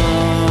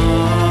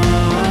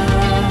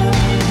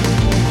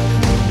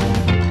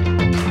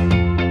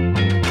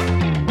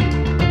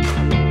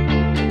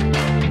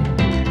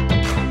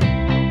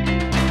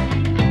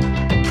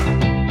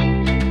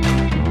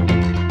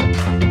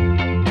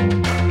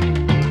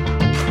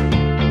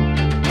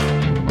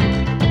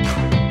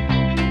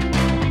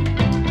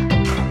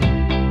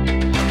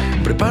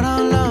 Prepara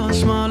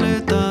las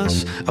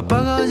maletas,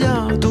 apaga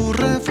ya tu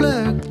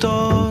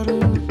reflector,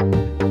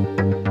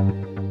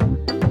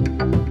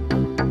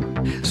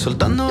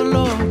 soltando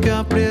lo que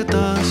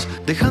aprietas,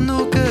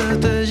 dejando que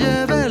te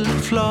lleve el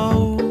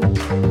flow.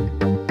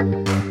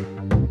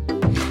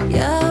 Y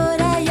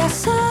ahora ya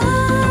sal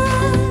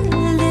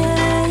de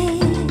ahí.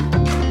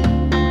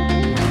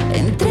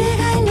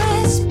 Entrega y no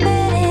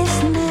esperes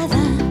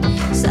nada.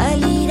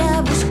 Salir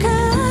a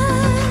buscar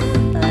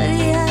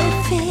y al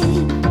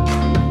fin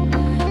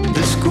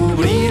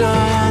Descubrir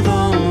a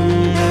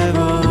dónde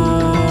voy.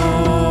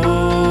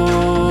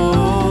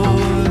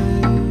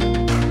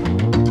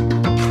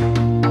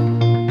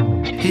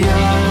 Y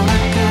ahora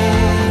que,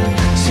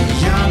 si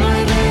ya no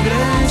hay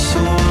regreso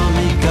a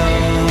mi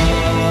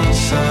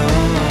casa,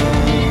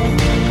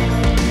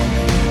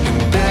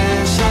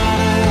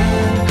 empezaré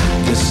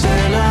desde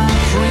las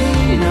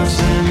ruinas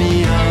de mi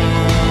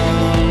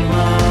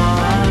alma.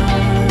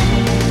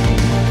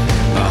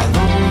 ¿A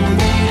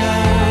dónde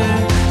iré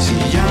si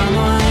ya no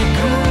hay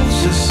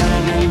cruces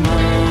en el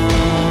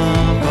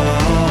mapa?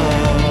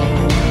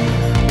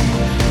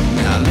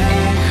 Me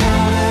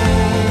alejaré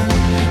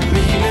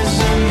miles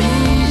de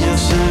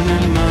millas en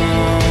el mar.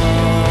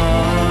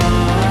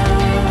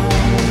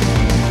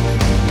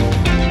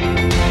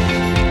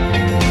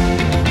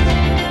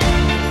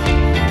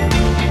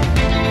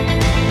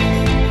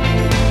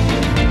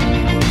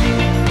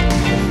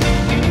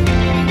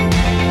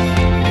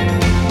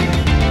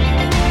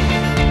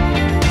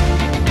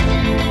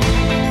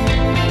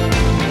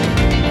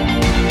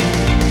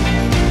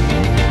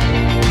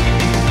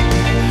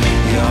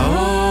 Y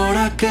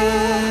ahora que,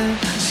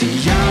 si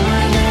ya no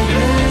hay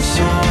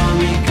regreso a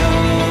mi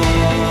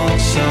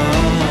casa,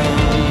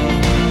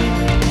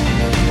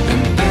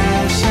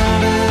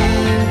 empezaré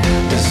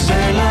desde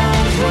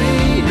las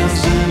ruinas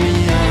de mi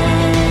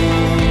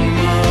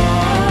alma.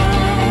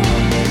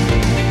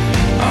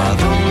 ¿A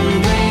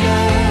dónde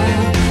iré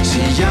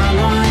si ya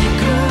no hay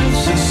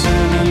cruces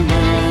en el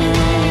mapa?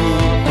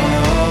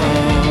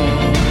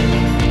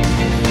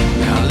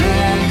 Me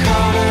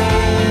alejaré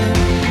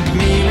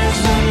miles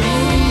de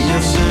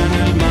millas en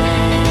el mar.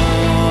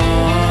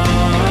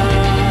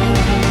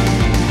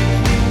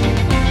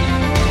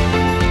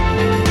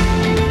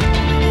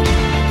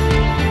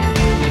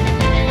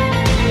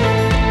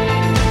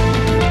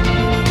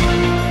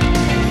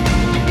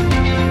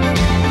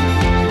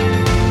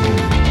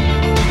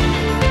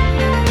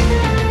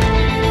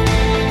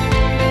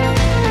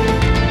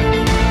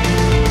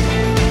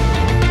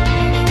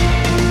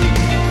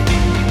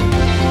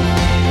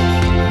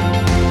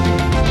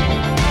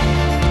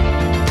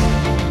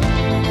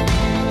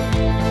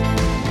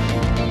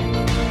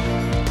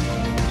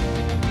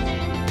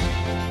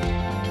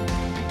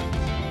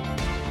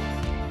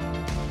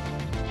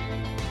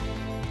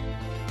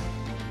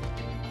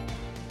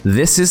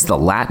 This is the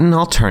Latin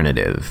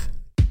alternative.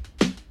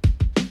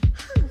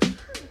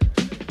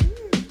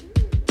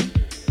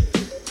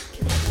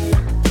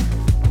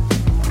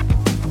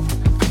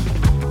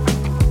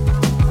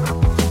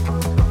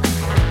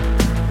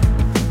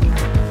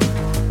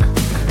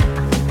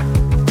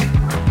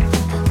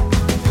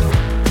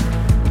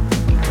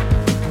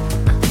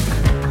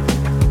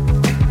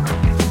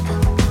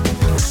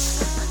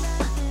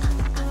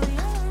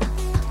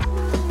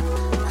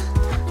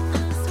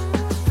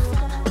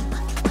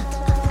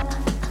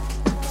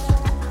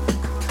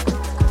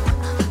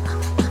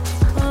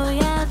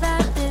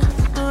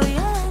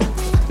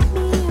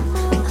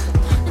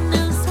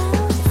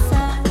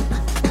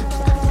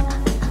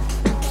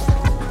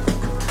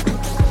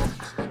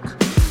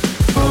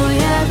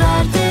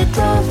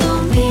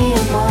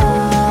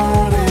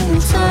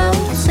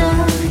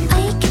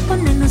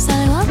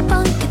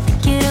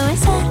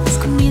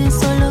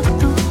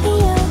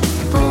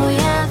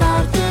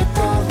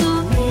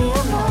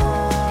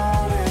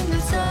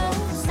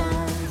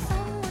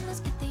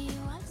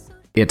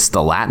 It's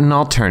the Latin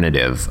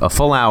Alternative, a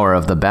full hour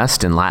of the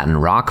best in Latin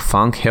rock,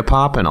 funk,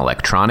 hip-hop, and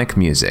electronic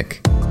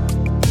music.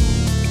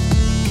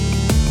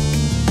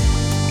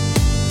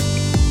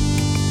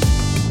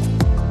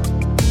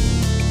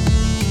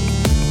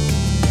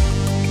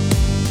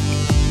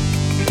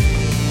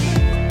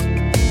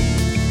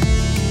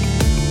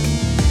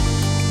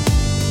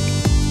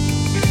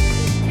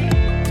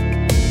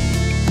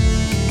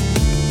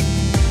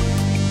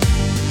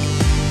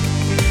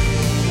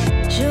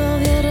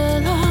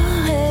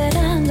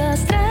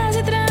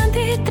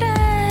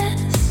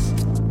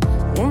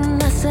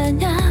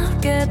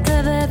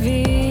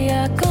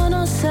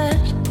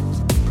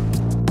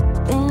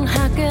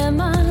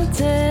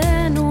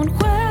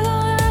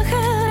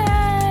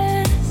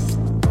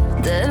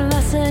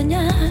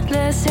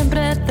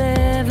 Siempre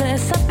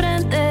debes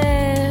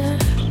aprender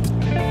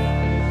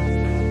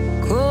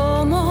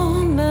cómo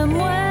me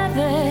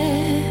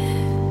mueve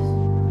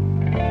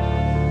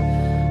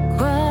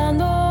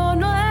cuando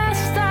no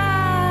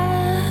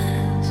estás,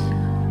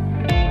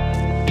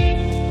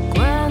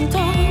 cuánto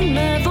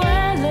me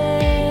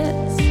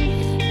dueles,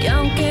 que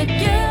aunque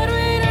quiero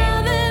ir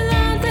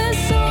adelante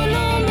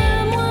solo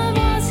me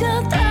muevo hacia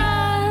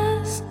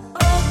atrás.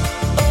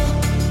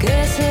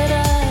 ¿Qué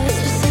será? Es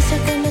tu esencia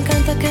que me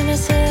encanta, que me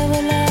hace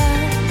volar.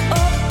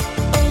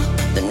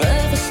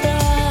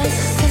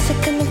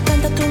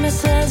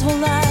 Haces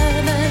volar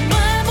de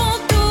nuevo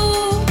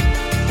tú,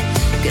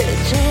 que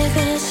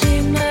llegas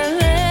y me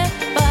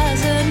elevas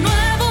de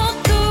nuevo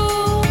tú,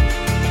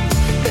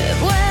 que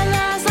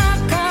vuelas la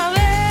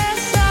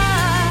cabeza.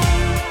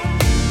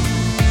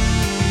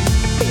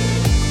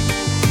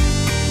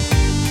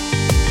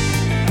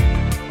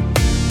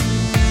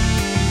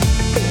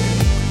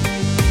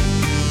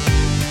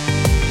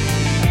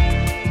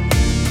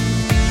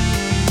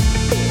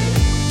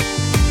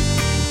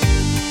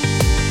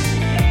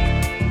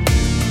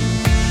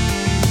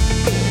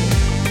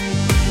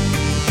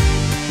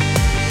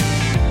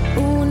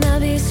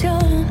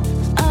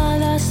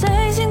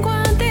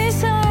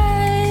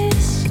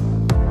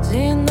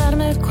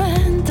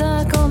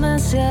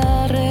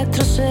 A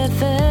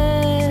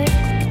retroceder,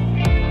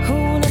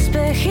 un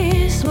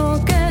espejismo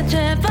que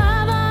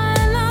llevaba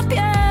en la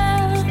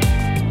piel,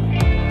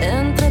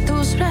 entre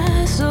tus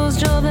brazos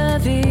yo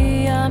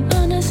debía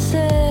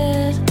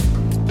amanecer,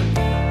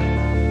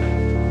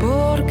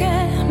 porque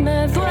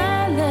me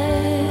duele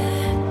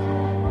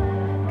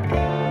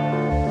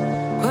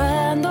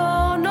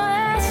cuando no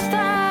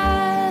estás,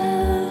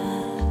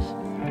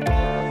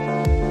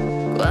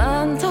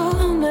 cuánto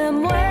me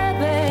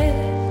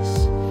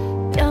mueves.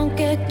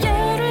 Aunque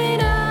quiero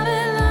ir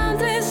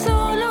adelante,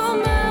 solo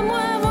me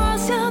muevo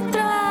hacia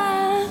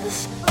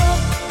atrás.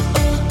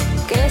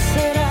 ¿Qué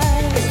será?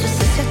 Es tu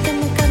esencia que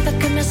me encanta,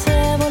 que me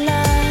hace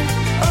volar.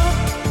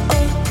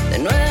 De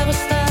nuevo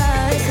está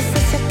esa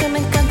esencia que me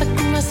encanta,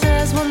 que me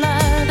haces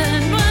volar. De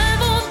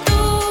nuevo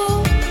tú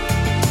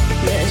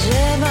me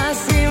llevas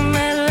y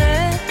me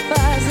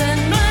elevas. De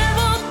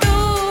nuevo tú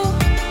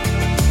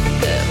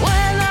te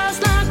vuelas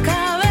la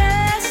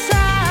cabeza.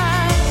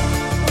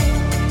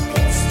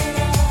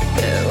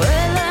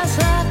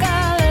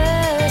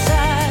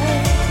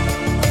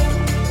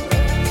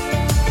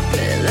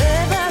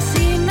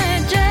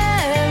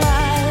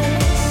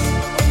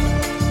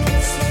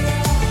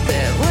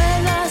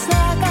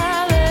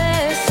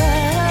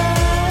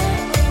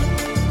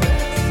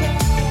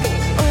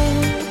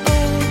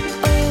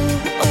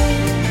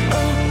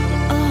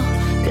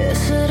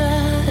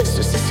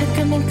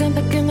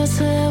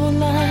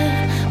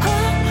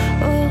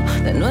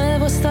 De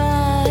nuevo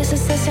está esa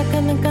esencia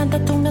que me encanta,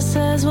 tú me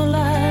haces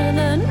volar.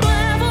 De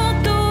nuevo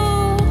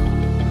tú,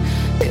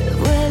 que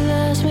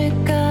vuelas mi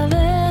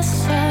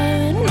cabeza.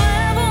 De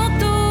nuevo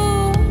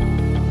tú,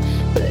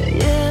 te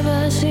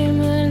llevas y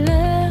me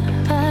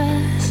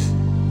elevas.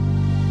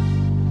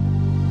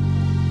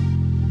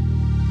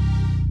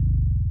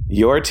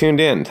 You're tuned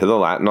in to the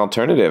Latin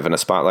Alternative and a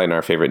spotlight on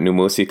our favorite new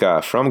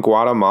música from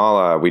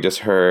Guatemala. We just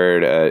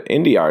heard an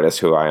indie artist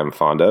who I am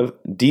fond of,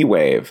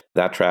 D-Wave.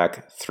 That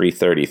track,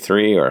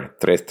 333 or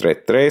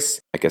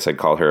 333. I guess I'd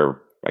call her,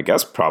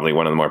 probably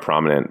one of the more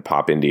prominent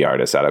pop indie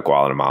artists out of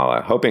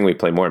Guatemala. Hoping we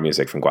play more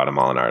music from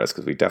Guatemalan artists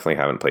because we definitely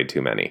haven't played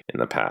too many in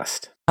the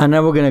past. And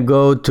now we're going to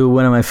go to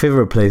one of my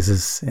favorite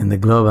places in the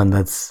globe, and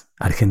that's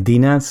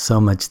Argentina.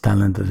 So much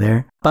talent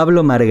there.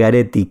 Pablo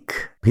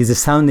Margaretic. He's a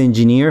sound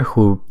engineer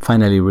who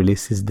finally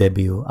released his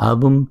debut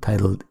album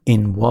titled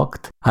In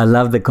Walked. I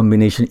love the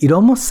combination. It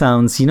almost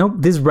sounds,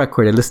 this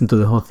record, I listened to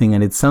the whole thing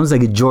and it sounds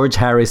like a George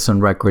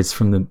Harrison records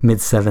from the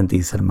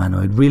mid-70s,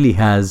 hermano. It really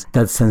has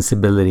that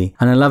sensibility.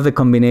 And I love the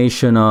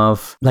combination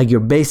of like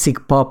your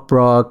basic pop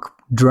rock,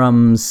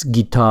 drums,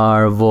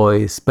 guitar,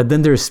 voice, but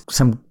then there's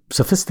some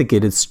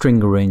sophisticated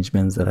string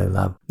arrangements that I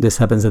love. This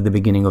happens at the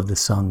beginning of the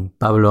song.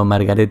 Pablo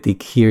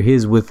Margaretic, here he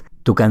is with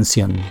Tu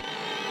Canción.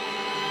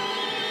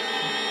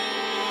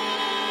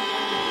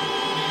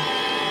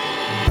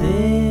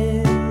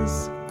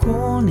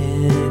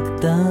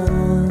 Desconectar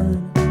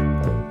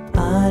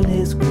al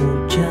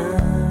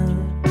escuchar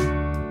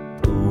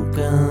tu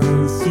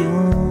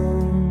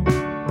canción.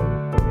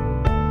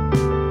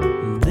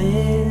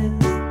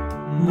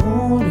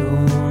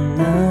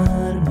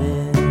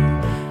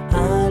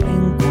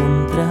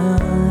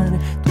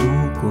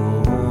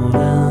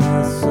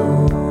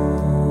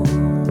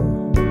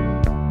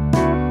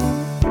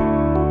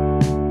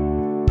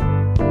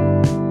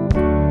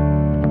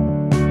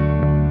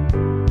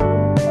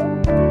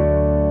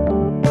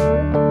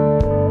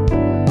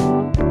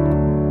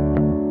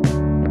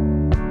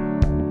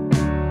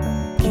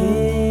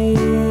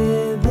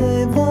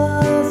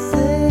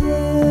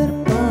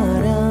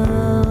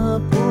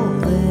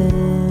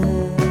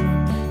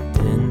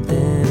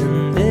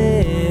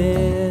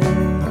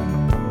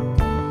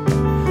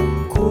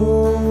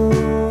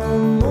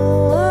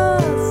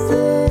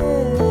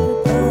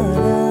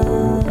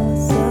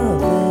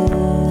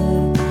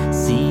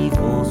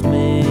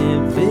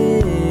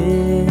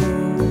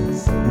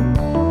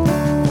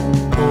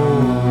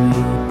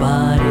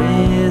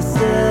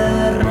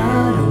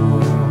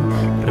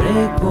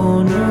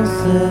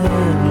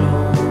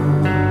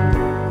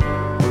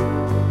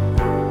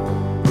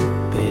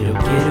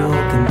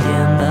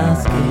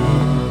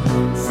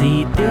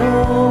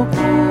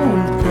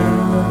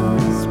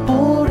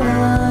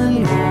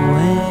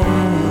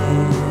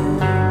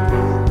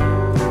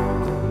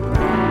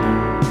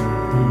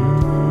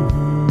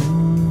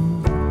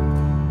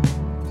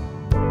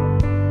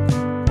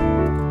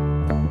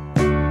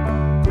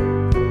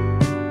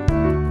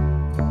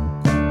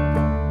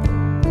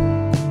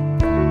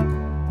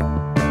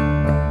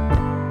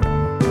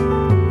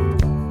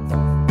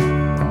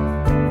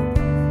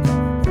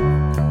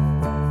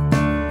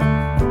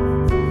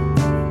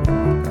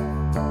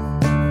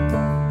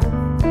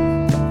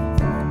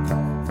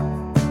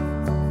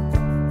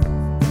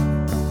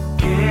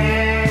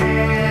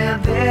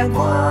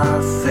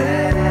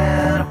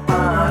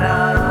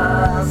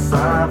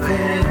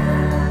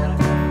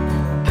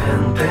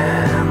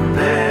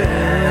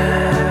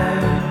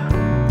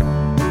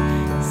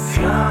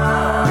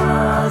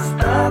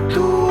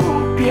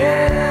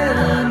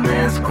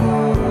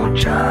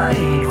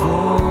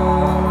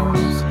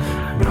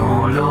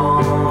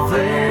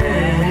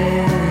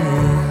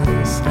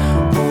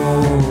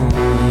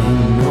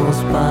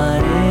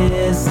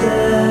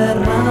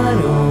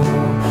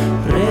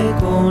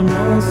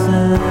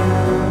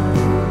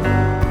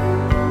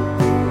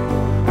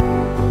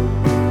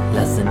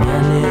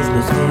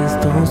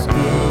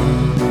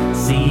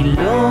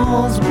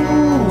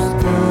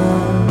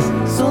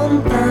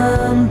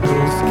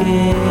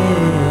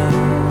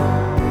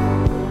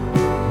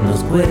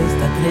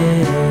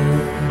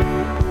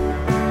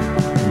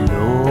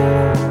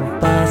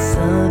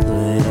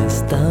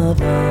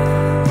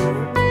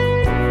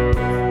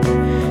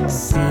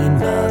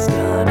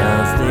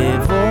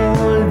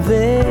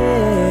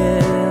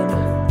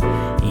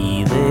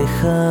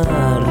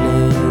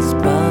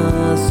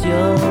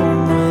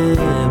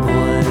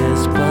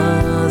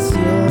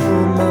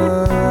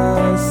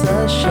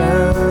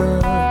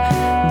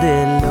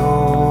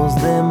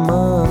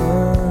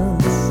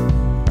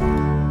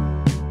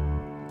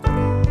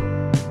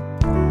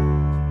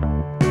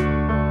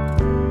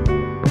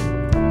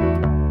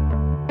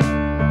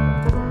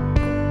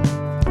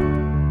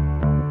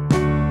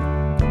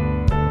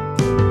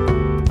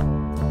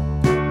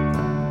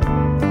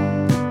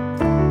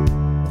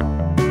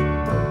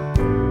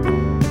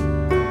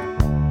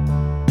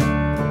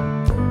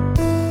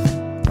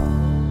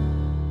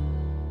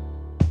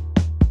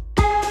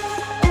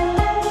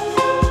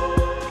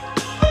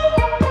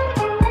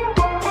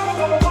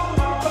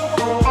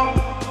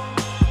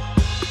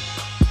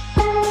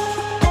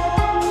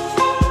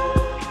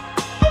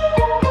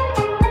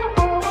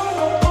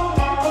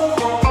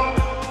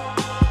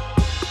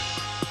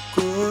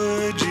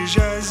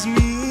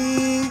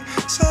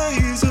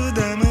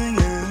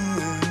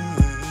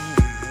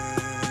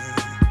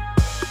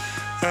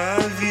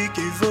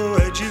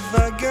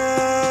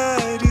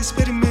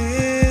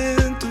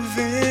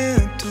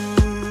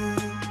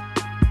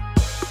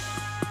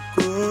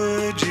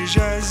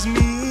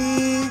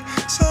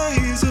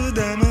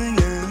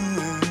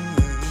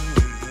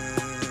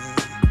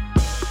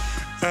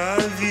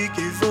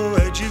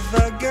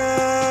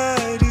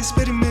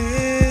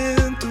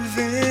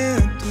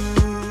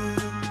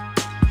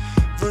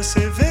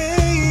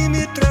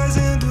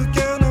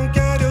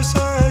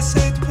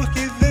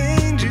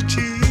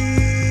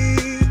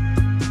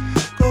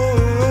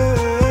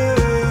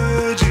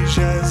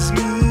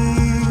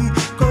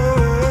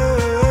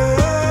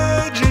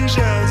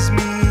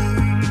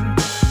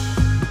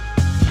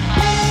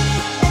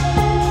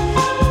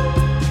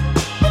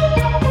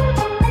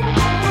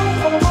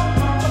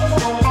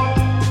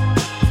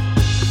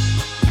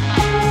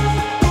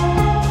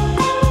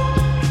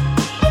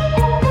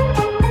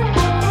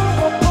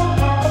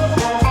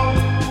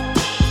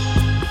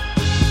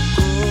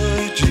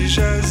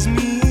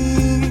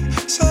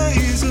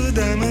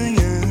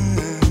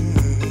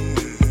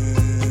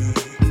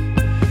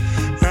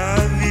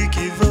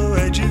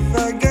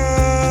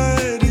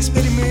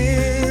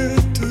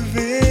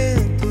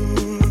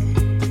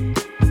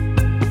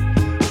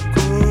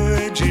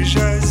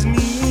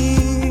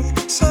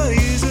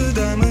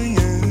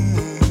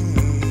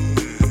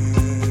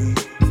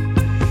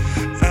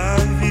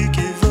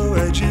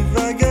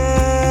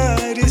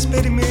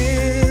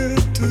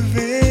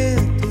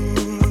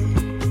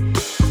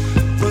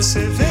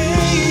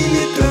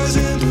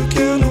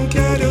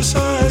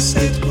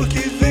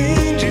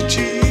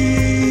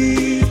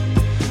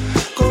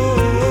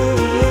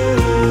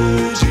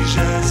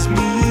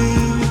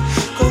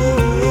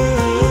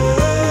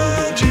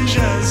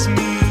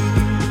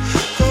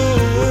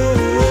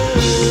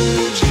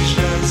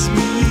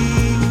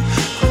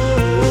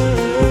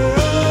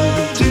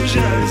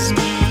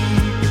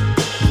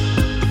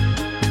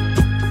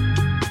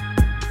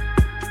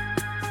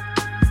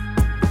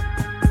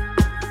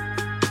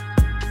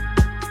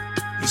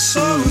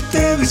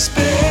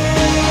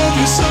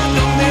 espelho, só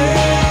teu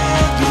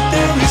medo,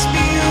 teu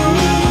espinho,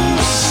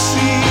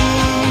 sim.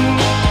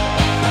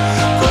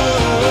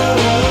 Cor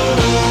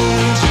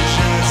de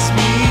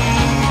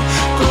jasmim,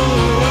 cor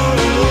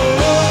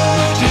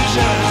de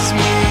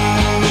jasmim.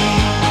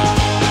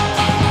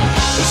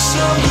 Eu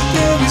sou do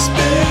teu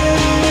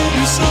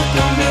espelho, sou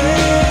teu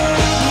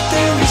medo,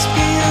 teu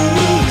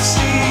espinho,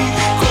 sim.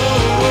 Cor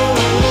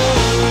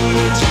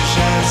de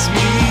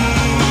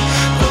jasmim,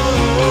 cor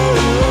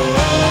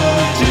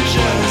de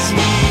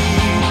jasmim,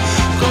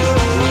 cor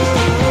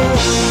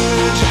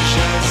de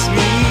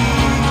jasmim,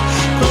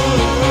 cor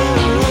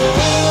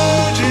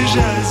de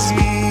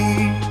jasmim.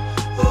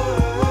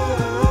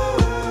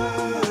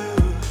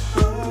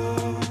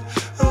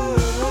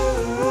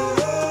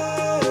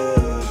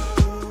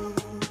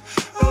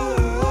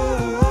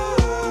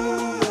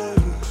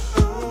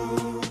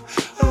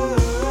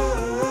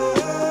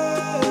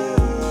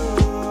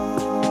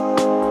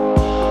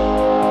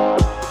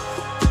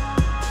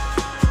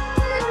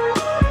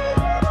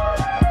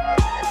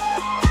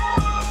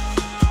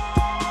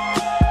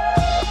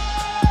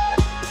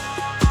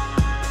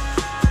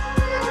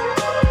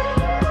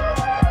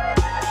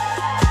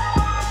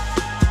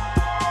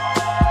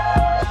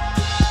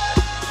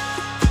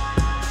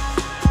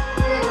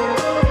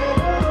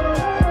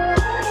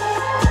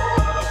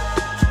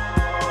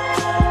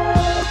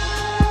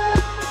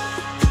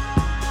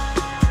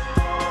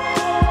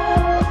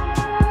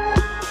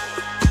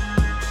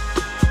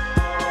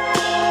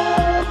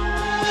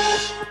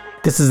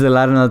 This is the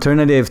Latin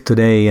Alternative.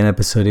 Today, an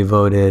episode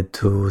devoted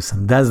to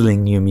some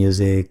dazzling new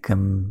music.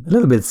 I'm a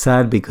little bit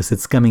sad because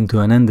it's coming to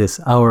an end, this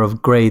hour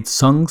of great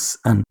songs.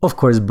 And of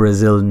course,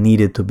 Brazil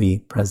needed to be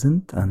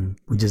present. And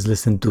we just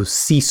listened to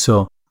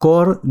Ciso,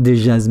 Cor de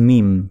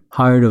Jasmim,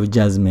 Heart of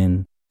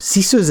Jasmine.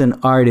 Ciso is an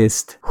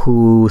artist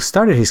who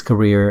started his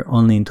career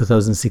only in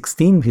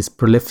 2016. He's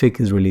prolific.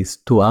 He's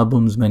released 2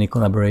 albums, many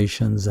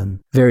collaborations, and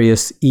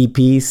various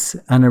EPs.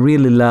 And I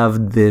really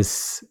loved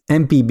this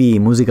MPB,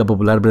 Música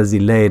Popular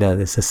Brasileira,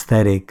 this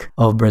aesthetic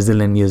of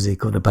Brazilian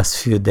music of the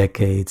past few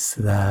decades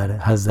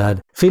that has that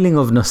feeling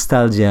of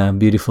nostalgia,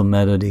 beautiful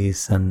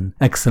melodies, and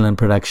excellent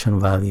production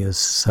values.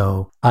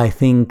 So I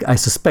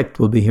suspect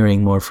we'll be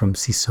hearing more from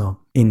Ciso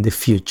in the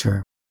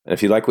future. And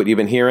if you like what you've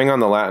been hearing on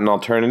The Latin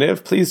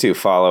Alternative, please do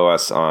follow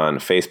us on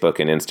Facebook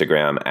and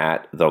Instagram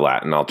at The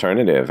Latin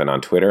Alternative. And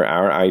on Twitter,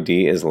 our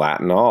ID is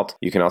Latin Alt.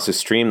 You can also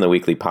stream the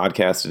weekly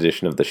podcast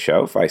edition of the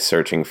show by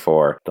searching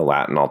for The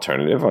Latin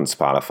Alternative on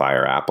Spotify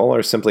or Apple,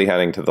 or simply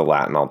heading to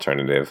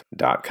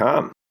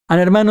thelatinalternative.com. And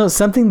hermano,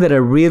 something that I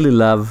really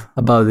love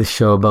about this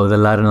show, about The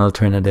Latin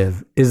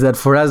Alternative, is that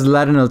for us,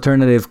 Latin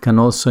Alternative can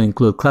also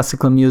include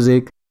classical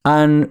music.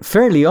 And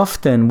fairly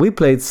often, we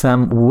played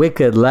some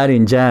wicked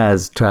Latin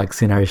jazz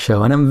tracks in our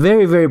show. And I'm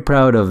very, very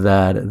proud of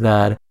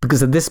that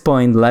because at this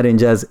point, Latin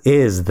jazz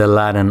is the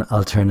Latin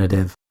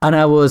Alternative. And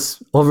I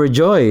was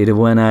overjoyed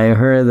when I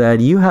heard that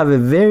you have a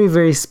very,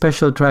 very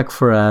special track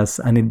for us,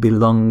 and it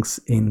belongs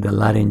in the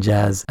Latin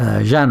jazz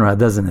genre,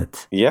 doesn't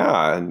it?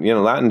 Yeah,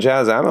 Latin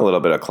jazz and a little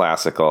bit of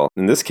classical.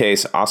 In this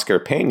case, Oscar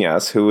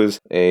Peñas, who is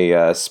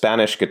a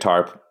Spanish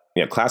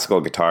classical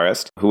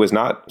guitarist who was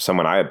not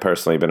someone I had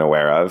personally been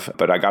aware of,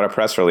 but I got a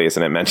press release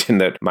and it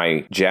mentioned that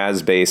my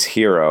jazz bass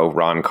hero,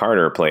 Ron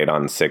Carter, played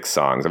on 6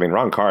 songs. I mean,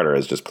 Ron Carter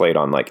has just played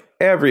on like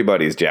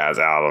everybody's jazz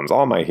albums.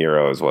 All my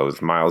heroes, whether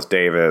it's Miles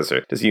Davis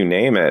or just you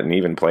name it, and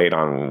even played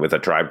on with A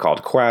Tribe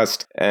Called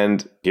Quest.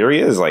 And here he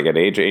is, like at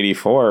age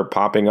 84,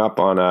 popping up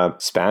on a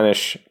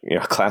Spanish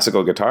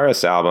classical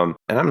guitarist album.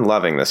 And I'm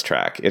loving this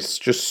track. It's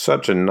just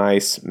such a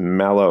nice,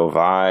 mellow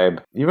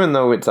vibe. Even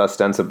though it's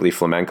ostensibly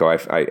flamenco,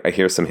 I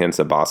hear some hints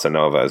of bossa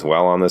nova as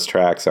well on this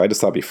track. So I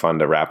just thought it'd be fun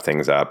to wrap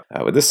things up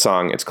with this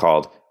song. It's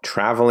called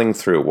Traveling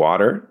Through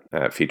Water.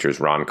 It features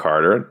Ron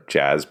Carter,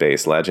 jazz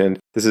bass legend.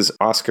 This is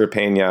Oscar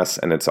Peñas,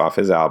 and it's off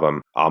his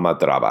album Alma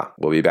Draba.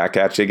 We'll be back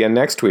at you again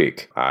next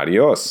week.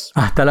 Adios.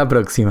 Hasta la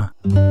próxima.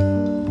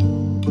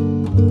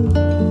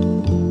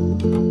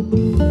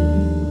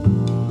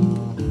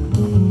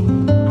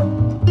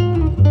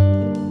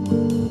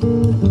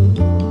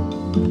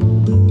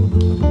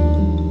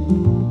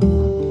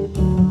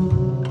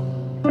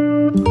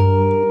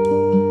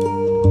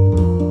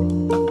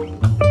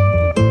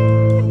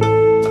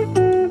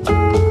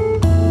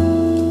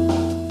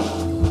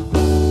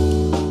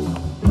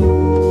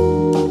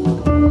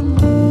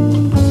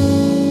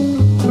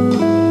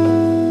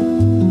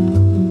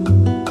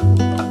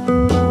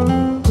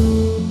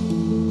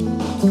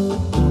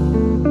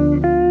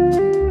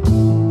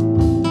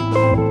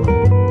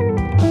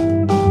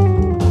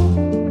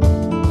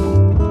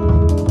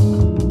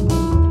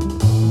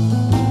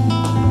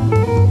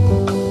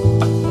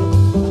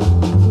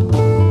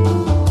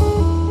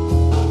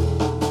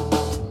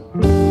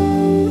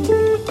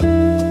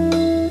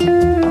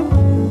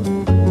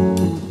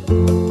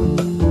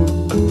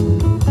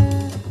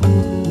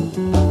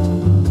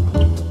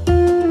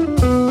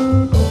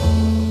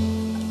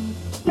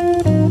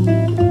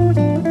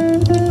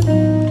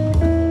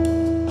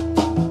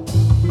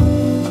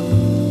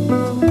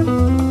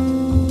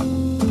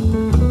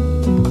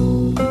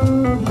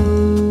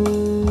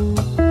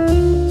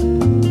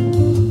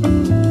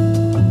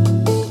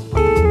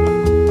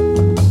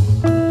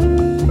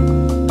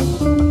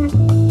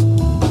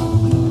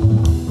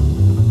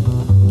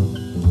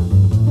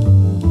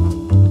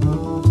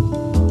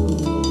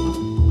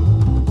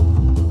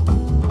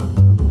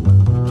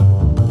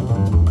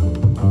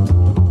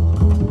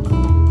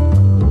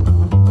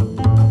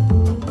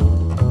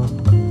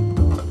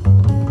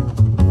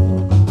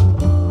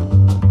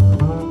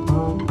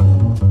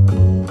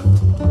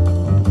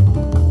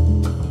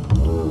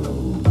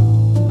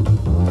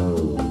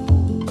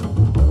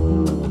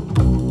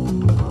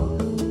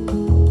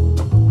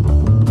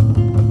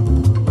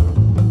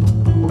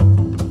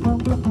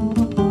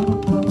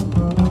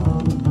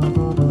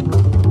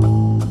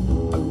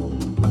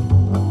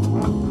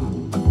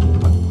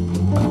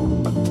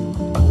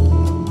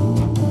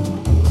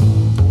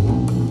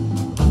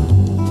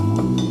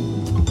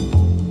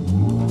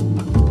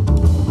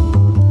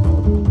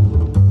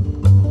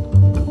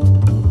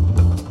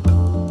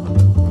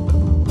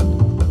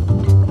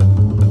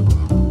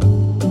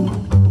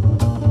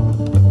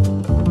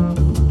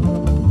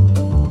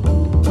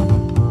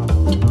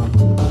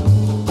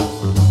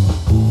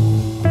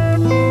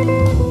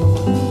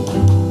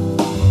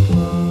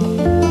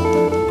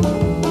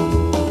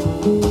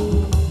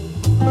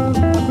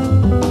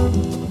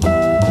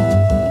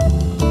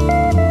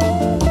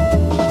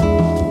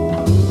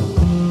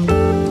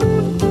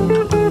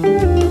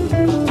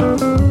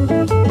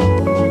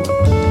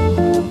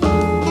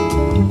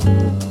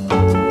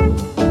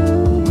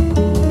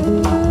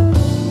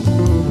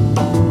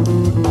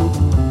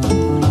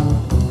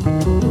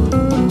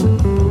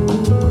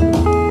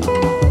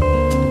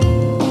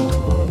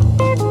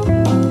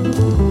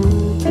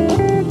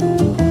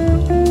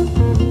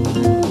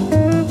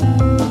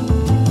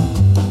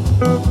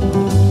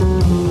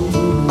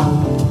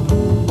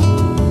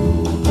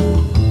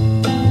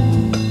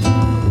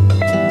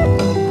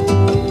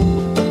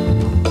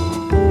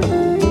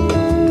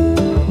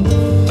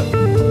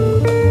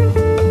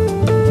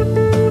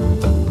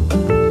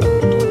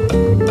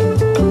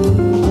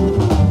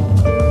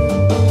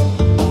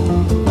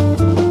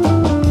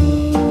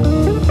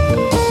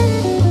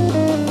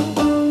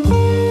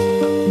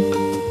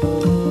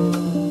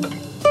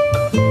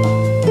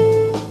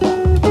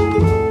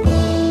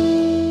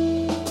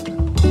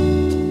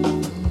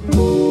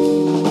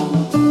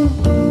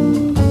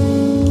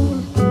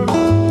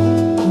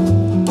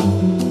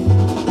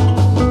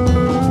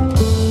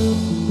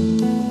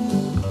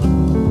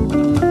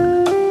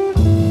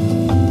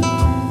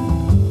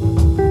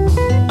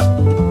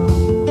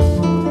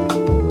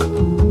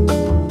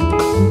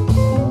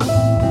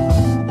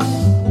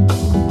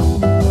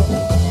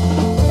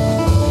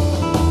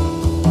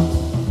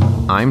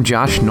 I'm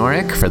Josh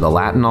Norick for The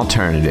Latin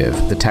Alternative.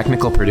 The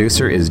technical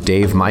producer is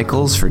Dave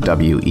Michaels for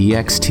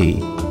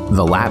WEXT.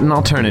 The Latin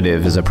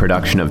Alternative is a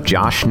production of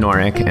Josh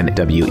Norick and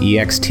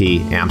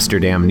WEXT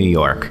Amsterdam, New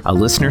York, a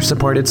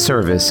listener-supported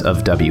service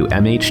of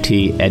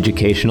WMHT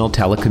Educational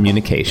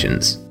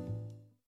Telecommunications.